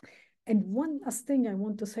 And one last thing I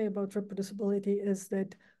want to say about reproducibility is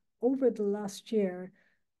that over the last year,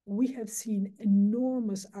 we have seen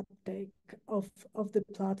enormous uptake of the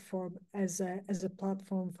platform as a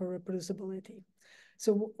platform for reproducibility.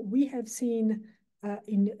 So we have seen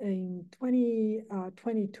in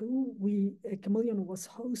 2022, Chameleon was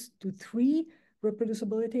host to 3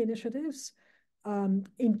 reproducibility initiatives.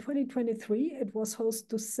 In 2023, it was host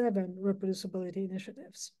to 7 reproducibility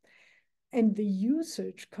initiatives. And the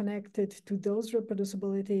usage connected to those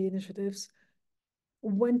reproducibility initiatives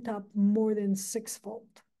went up more than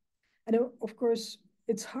 6-fold. And of course,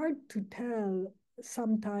 it's hard to tell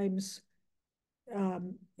sometimes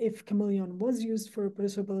if Chameleon was used for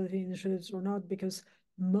reproducibility initiatives or not, because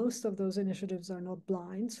most of those initiatives are not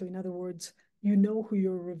blind. So in other words, you know who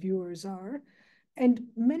your reviewers are. And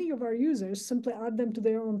many of our users simply add them to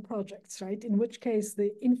their own projects, right? In which case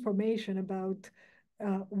the information about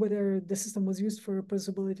whether the system was used for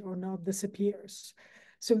reproducibility or not disappears.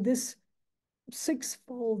 So this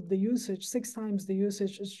 6-fold the usage, 6 times the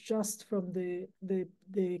usage is just from the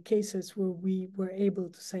cases where we were able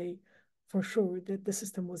to say for sure that the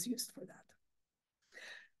system was used for that.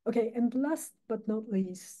 Okay, and last but not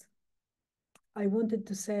least, I wanted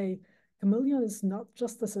to say Chameleon is not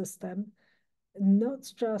just a system,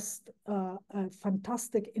 not just a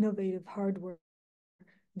fantastic innovative hardware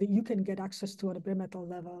that you can get access to on a bare metal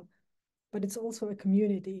level, but it's also a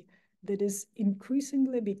community that is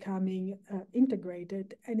increasingly becoming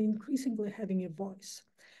integrated and increasingly having a voice.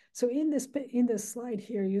 So in this slide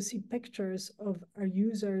here, you see pictures of our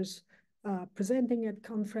users presenting at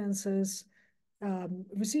conferences,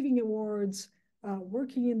 receiving awards,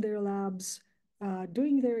 working in their labs,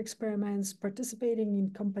 doing their experiments, participating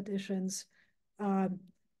in competitions, uh,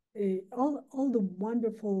 all the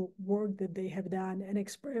wonderful work that they have done and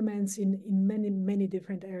experiments in many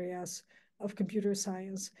different areas of computer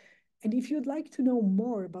science. And if you'd like to know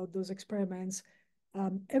more about those experiments,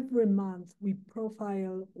 every month we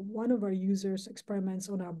profile one of our users' experiments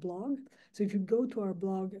on our blog. So if you go to our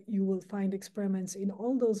blog, you will find experiments in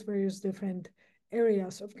all those various different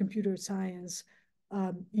areas of computer science,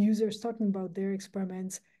 users talking about their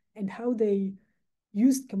experiments and how they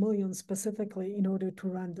used Chameleon specifically in order to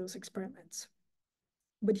run those experiments.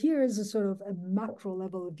 But here is a sort of a macro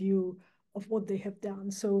level view of what they have done.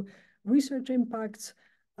 So research impacts,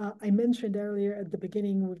 I mentioned earlier at the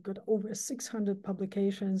beginning, we've got over 600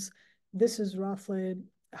 publications. This is roughly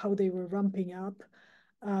how they were ramping up.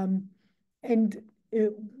 Um, and we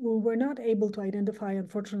were not able to identify,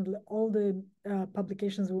 unfortunately, all the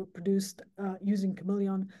publications that were produced using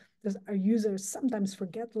Chameleon, because our users sometimes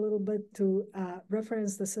forget a little bit to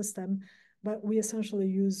reference the system, but we essentially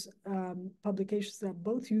use publications that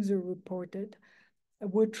both user reported,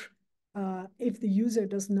 which if the user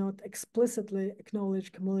does not explicitly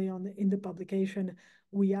acknowledge Chameleon in the publication,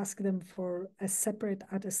 we ask them for a separate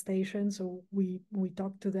attestation. So we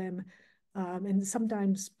talk to them. And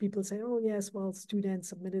sometimes people say, oh, yes, well, students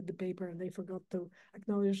submitted the paper and they forgot to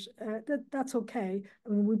acknowledge. That's okay. I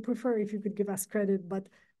mean, we prefer if you could give us credit, but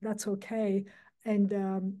that's okay. And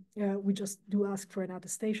we just do ask for an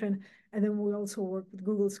attestation. And then we also work with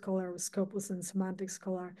Google Scholar, with Scopus and Semantic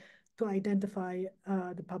Scholar to identify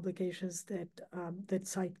the publications that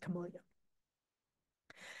cite Chameleon.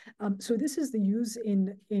 So this is the use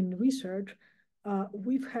in research.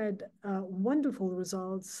 We've had wonderful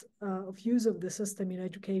results of use of the system in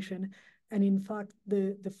education. And in fact,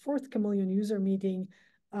 the fourth Chameleon user meeting,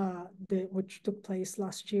 which took place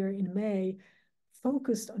last year in May,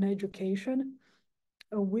 focused on education.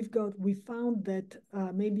 We found that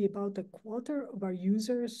maybe about a quarter of our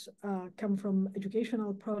users come from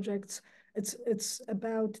educational projects. It's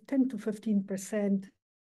about 10 to 15%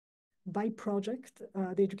 by project,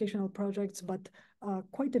 the educational projects, but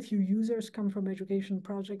quite a few users come from education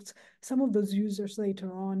projects. Some of those users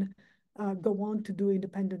later on go on to do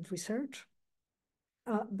independent research.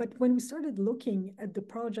 But when we started looking at the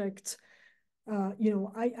projects,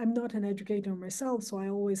 I'm not an educator myself, so I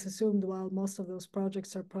always assumed, well, most of those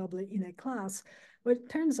projects are probably in a class. But it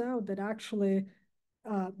turns out that actually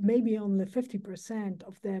maybe only 50%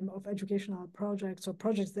 of them of educational projects or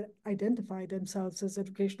projects that identify themselves as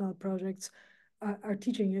educational projects are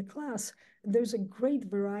teaching a class. There's a great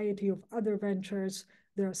variety of other ventures.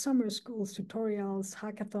 There are summer schools, tutorials,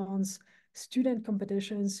 hackathons, student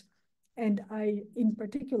competitions. And I, in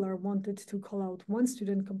particular, wanted to call out one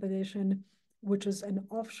student competition, which is an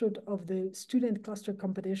offshoot of the student cluster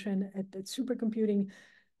competition at supercomputing.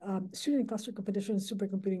 Student cluster competition,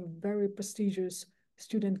 supercomputing, very prestigious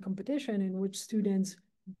student competition in which students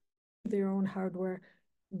their own hardware,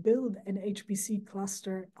 build an HPC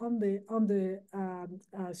cluster on the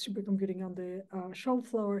supercomputing on the show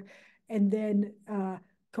floor, and then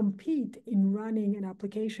compete in running an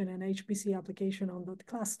application, an HPC application on that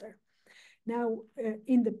cluster. Now,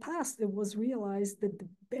 in the past, it was realized that the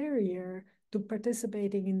barrier to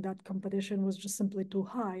participating in that competition was just simply too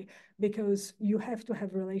high because you have to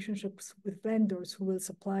have relationships with vendors who will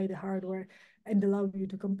supply the hardware and allow you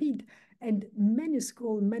to compete. And many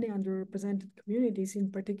schools, many underrepresented communities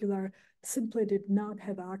in particular, simply did not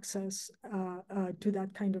have access to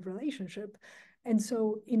that kind of relationship. And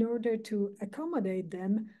so in order to accommodate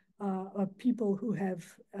them, people who have,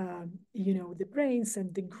 the brains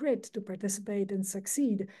and the grit to participate and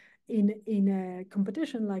succeed in a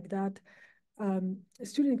competition like that,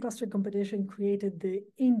 student cluster competition created the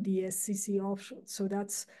INDSCC offshoot. So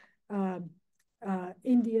that's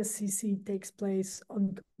INDSCC takes place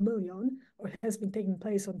on Chameleon, or has been taking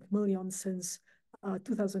place on Chameleon since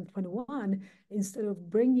 2021. Instead of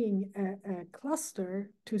bringing a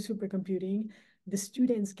cluster to supercomputing, the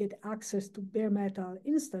students get access to bare metal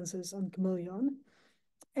instances on Chameleon,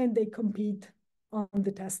 and they compete on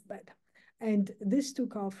the test bed. And this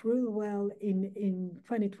took off really well in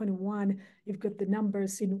 2021. You've got the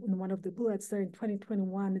numbers in one of the bullets there. In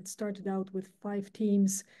 2021, it started out with 5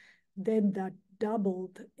 teams. Then that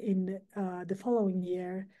doubled in the following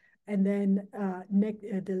year. And then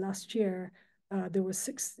the last year, there were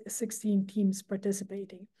 16 teams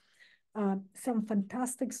participating. Some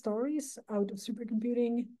fantastic stories out of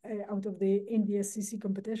supercomputing, out of the NDSCC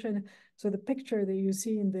competition. So the picture that you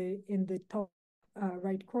see in the top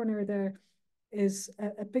right corner there is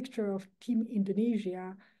a picture of Team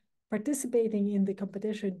Indonesia participating in the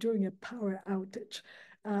competition during a power outage.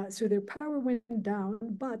 So their power went down,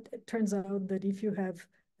 but it turns out that if you have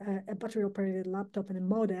a battery-operated laptop and a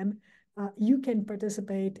modem, you can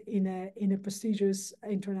participate in a prestigious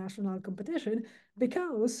international competition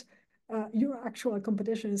because your actual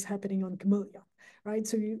competition is happening on Chameleon, right?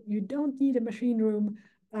 So you don't need a machine room.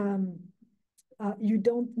 Um, you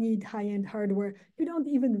don't need high-end hardware. You don't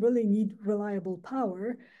even really need reliable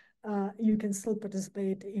power. You can still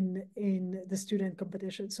participate in the student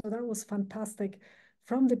competition. So that was fantastic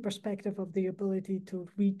from the perspective of the ability to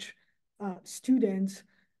reach students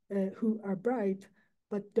who are bright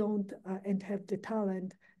but don't and have the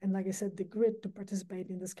talent and, like I said, the grit to participate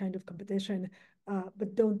in this kind of competition,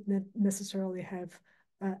 but don't necessarily have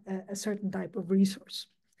a certain type of resource.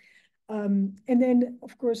 And then,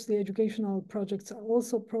 of course, the educational projects are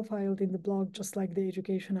also profiled in the blog, just like the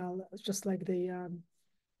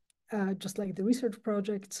research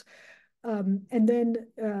projects. And then,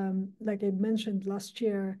 like I mentioned last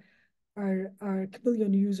year, our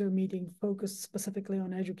Chameleon user meeting focused specifically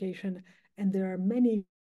on education, and there are many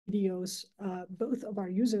videos, both of our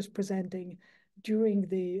users presenting during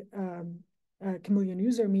the Chameleon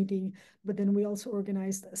user meeting, but then we also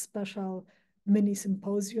organized a special mini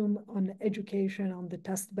symposium on education on the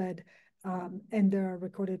testbed, and there are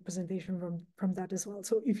recorded presentations from that as well.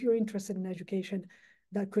 So if you're interested in education,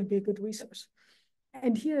 that could be a good resource.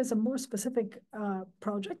 And here is a more specific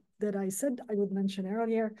project that I said I would mention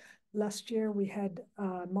earlier. Last year, we had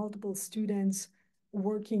multiple students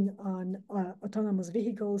working on autonomous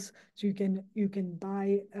vehicles. So you can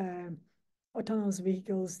buy autonomous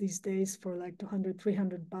vehicles these days for like 200,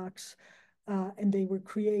 $300. And they were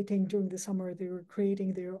creating, during the summer, they were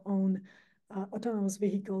creating their own autonomous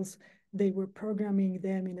vehicles. They were programming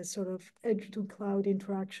them in a sort of edge to cloud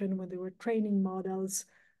interaction when they were training models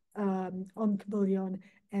on Chameleon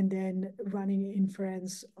and then running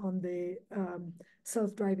inference on the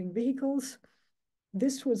self-driving vehicles.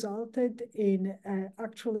 This resulted in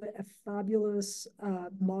actually a fabulous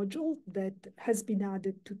module that has been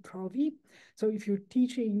added to Trovi. So if you're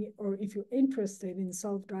teaching or if you're interested in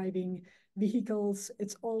self-driving vehicles,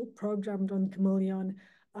 it's all programmed on Chameleon.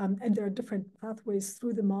 And there are different pathways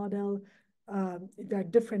through the model. There are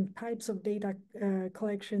different types of data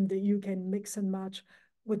collection that you can mix and match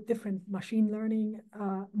with different machine learning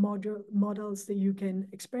models that you can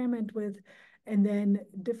experiment with, and then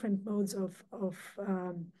different modes of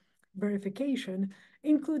verification,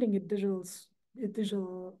 including a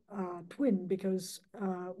digital twin, because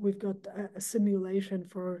we've got a simulation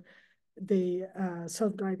for the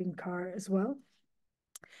self-driving car as well.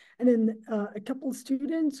 And then a couple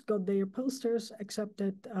students got their posters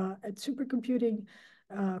accepted at supercomputing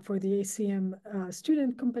for the ACM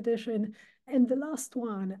student competition. And the last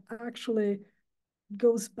one actually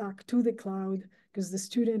goes back to the cloud because the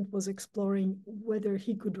student was exploring whether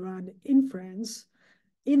he could run inference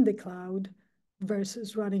in the cloud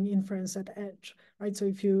versus running inference at edge, right? So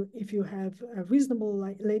if you have a reasonable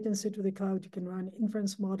latency to the cloud, you can run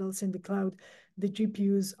inference models in the cloud. The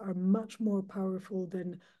GPUs are much more powerful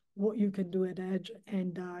than what you can do at edge,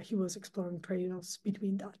 and he was exploring trade-offs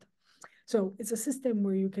between that. So it's a system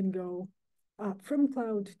where you can go from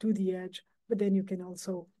cloud to the edge, but then you can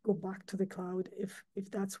also go back to the cloud if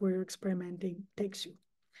that's where your experimenting takes you.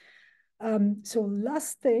 So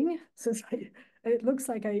last thing, since it looks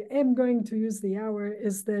like I am going to use the hour,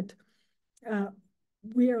 is that uh,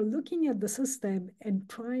 we are looking at the system and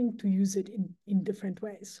trying to use it in different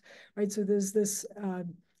ways, right? So there's this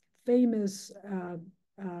famous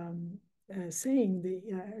saying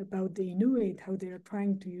about the Inuit, how they are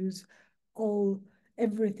trying to use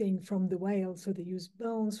everything from the whale. So they use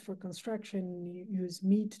bones for construction, use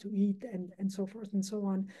meat to eat, and so forth and so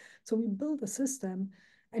on. So we build a system,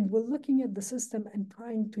 and we're looking at the system and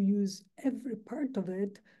trying to use every part of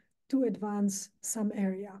it to advance some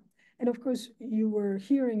area. And of course, you were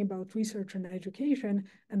hearing about research and education,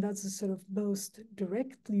 and that's the sort of most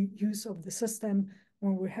direct use of the system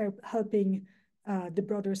when we're helping the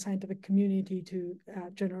broader scientific community to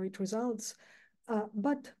generate results.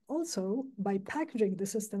 But also, by packaging the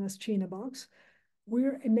system as chi in a box,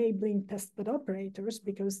 we're enabling testbed operators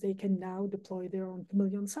because they can now deploy their own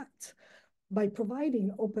Chameleon sites. By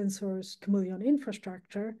providing open source Chameleon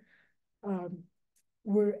infrastructure, um,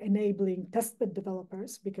 we're enabling testbed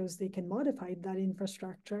developers because they can modify that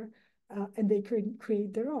infrastructure and they can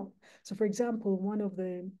create their own. So for example,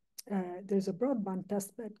 there's a broadband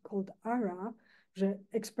testbed called ARA that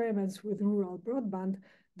experiments with rural broadband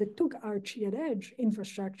that took our Chi at Edge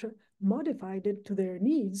infrastructure, modified it to their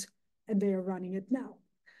needs, and they are running it now.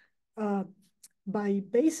 By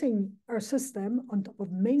basing our system on top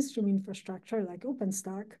of mainstream infrastructure like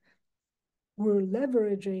OpenStack, we're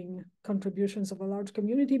leveraging contributions of a large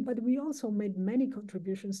community, but we also made many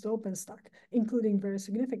contributions to OpenStack, including very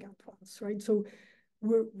significant ones, right? So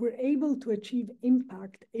we're able to achieve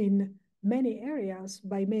impact in many areas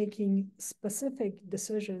by making specific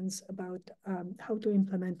decisions about how to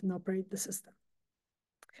implement and operate the system.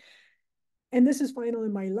 And this is finally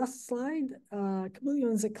my last slide.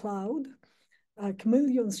 Chameleon is a cloud.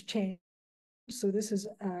 Chameleons change. So this is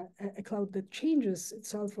a cloud that changes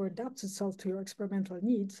itself or adapts itself to your experimental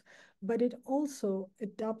needs, but it also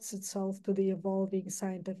adapts itself to the evolving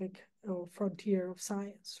scientific frontier of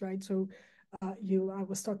science, right? So I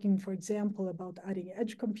was talking, for example, about adding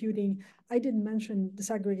edge computing. I didn't mention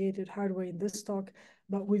disaggregated hardware in this talk,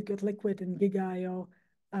 but we've got Liquid and GigaIO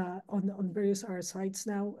on various our sites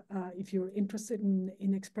now, if you're interested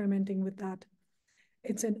in experimenting with that.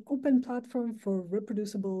 It's an open platform for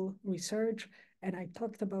reproducible research, and I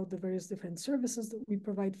talked about the various different services that we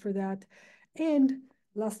provide for that. And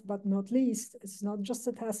last but not least, it's not just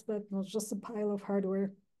a testbed, not just a pile of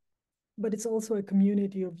hardware, but it's also a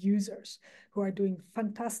community of users who are doing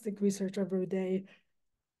fantastic research every day,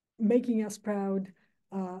 making us proud,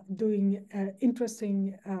 doing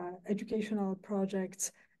interesting educational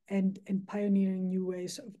projects, and pioneering new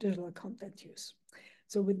ways of digital content use.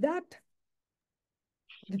 So with that,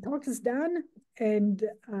 the talk is done, and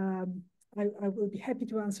I will be happy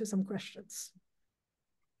to answer some questions.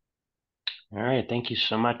 All right, thank you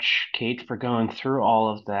so much, Kate, for going through all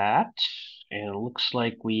of that. And it looks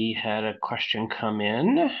like we had a question come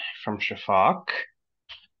in from Shafak.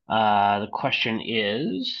 The question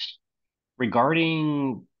is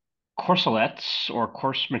regarding courselets or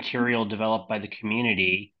course material developed by the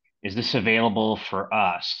community, is this available for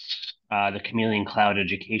us? The Chameleon Cloud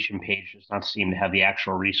education page does not seem to have the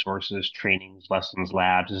actual resources, trainings, lessons,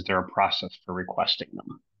 labs. Is there a process for requesting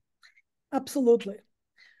them? Absolutely.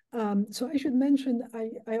 So I should mention,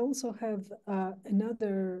 I also have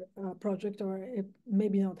another project, or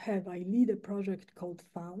maybe not have, I lead a project called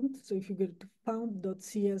Found. So if you go to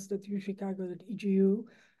found.cs.uchicago.edu,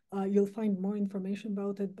 you'll find more information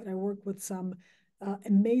about it, but I work with some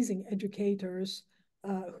amazing educators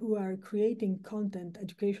who are creating content,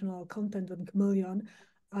 educational content on Chameleon,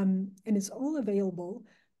 and it's all available.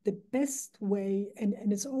 The best way, and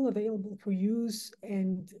it's all available for use,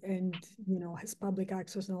 and has public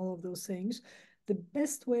access and all of those things. The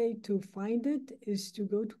best way to find it is to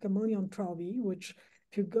go to Chameleon Trophy, which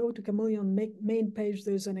if you go to Chameleon main page,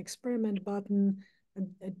 there's an experiment button,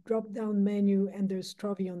 a drop-down menu, and there's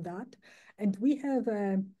Trophy on that. And we have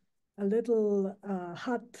a little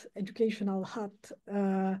hut, educational hut,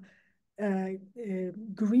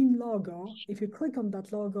 green logo. If you click on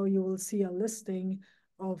that logo, you will see a listing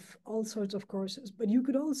of all sorts of courses. But you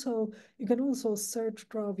can also search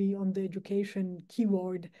Travi on the education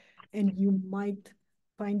keyword, and you might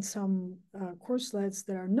find some courselets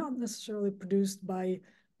that are not necessarily produced by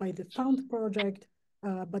the Found project,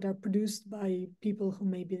 but are produced by people who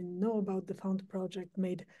maybe know about the Found project,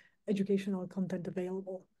 made educational content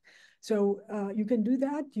available. So you can do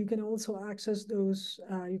that. You can also access those,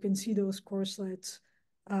 you can see those courselets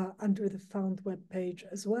under the Found web page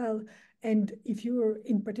as well. And if you're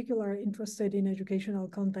in particular interested in educational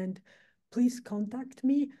content, please contact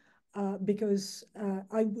me because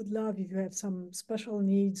I would love, if you have some special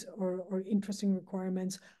needs or interesting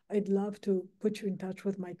requirements, I'd love to put you in touch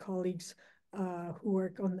with my colleagues who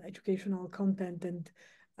work on educational content, and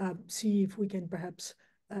see if we can perhaps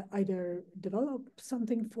either develop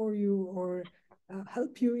something for you, or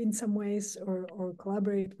help you in some ways, or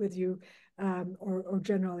collaborate with you, or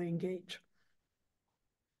generally engage.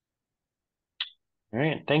 All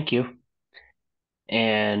right, thank you.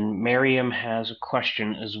 And Miriam has a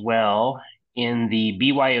question as well. In the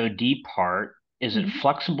BYOD part, is it Mhm.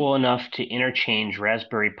 flexible enough to interchange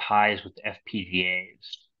Raspberry Pis with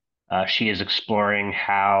FPGAs? She is exploring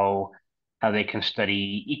how they can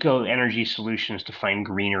study eco-energy solutions to find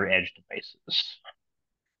greener edge devices.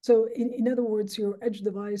 So in other words, your edge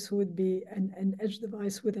device would be an edge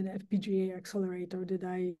device with an FPGA accelerator. Did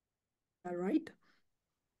I right?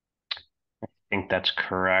 I think that's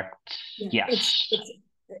correct. Yeah, Yes.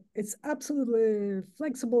 it's absolutely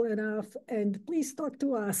flexible enough, and please talk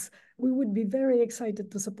to us. We would be very excited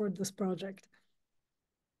to support this project.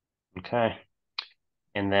 Okay.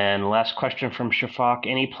 And then last question from Shafak.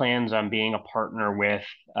 Any plans on being a partner with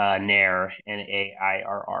NAIR,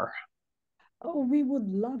 NAIRR? Oh, we would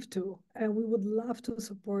love to, and we would love to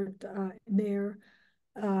support NAIR.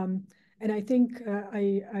 And I think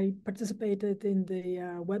I participated in the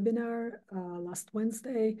webinar last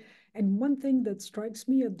Wednesday. And one thing that strikes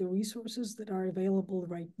me at the resources that are available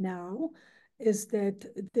right now is that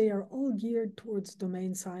they are all geared towards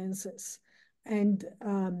domain sciences. And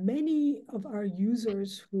many of our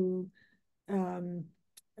users who um,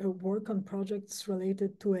 work on projects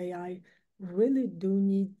related to AI really do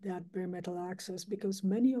need that bare metal access because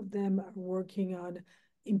many of them are working on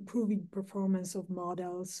improving performance of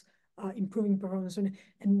models, improving performance. And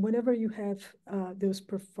whenever you have those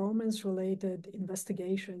performance related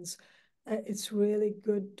investigations, it's really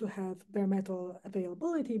good to have bare metal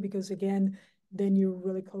availability because again, then you're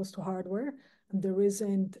really close to hardware. And there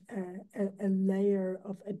isn't a layer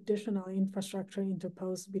of additional infrastructure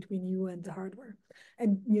interposed between you and the hardware.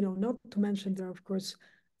 And not to mention there are of course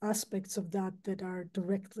aspects of that that are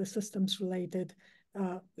directly systems related,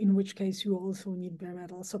 in which case you also need bare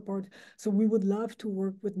metal support. So we would love to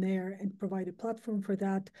work with Nair and provide a platform for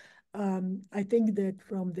that. I think that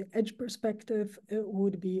from the edge perspective, it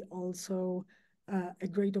would be also a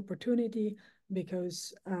great opportunity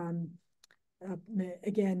because uh,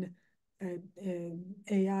 again,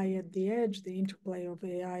 AI at the edge, the interplay of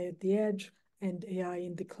AI at the edge and AI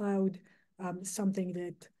in the cloud, something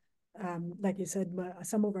that, like I said,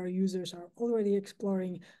 some of our users are already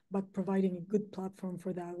exploring, but providing a good platform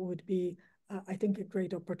for that would be, I think, a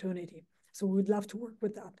great opportunity. So we would love to work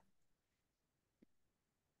with that.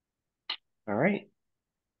 All right.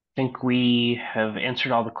 I think we have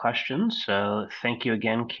answered all the questions. So thank you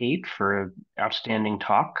again, Kate, for an outstanding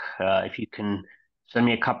talk. If you can send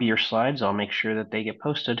me a copy of your slides, I'll make sure that they get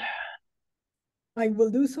posted. I will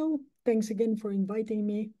do so. Thanks again for inviting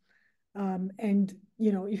me. And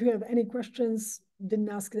if you have any questions, didn't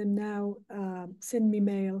ask them now, send me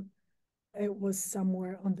mail. It was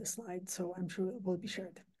somewhere on the slide, so I'm sure it will be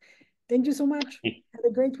shared. Thank you so much. Have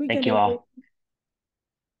a great Thank weekend, you everyone. all.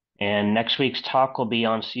 And next week's talk will be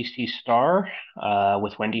on CC Star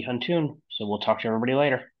with Wendy Huntoon. So we'll talk to everybody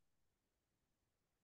later.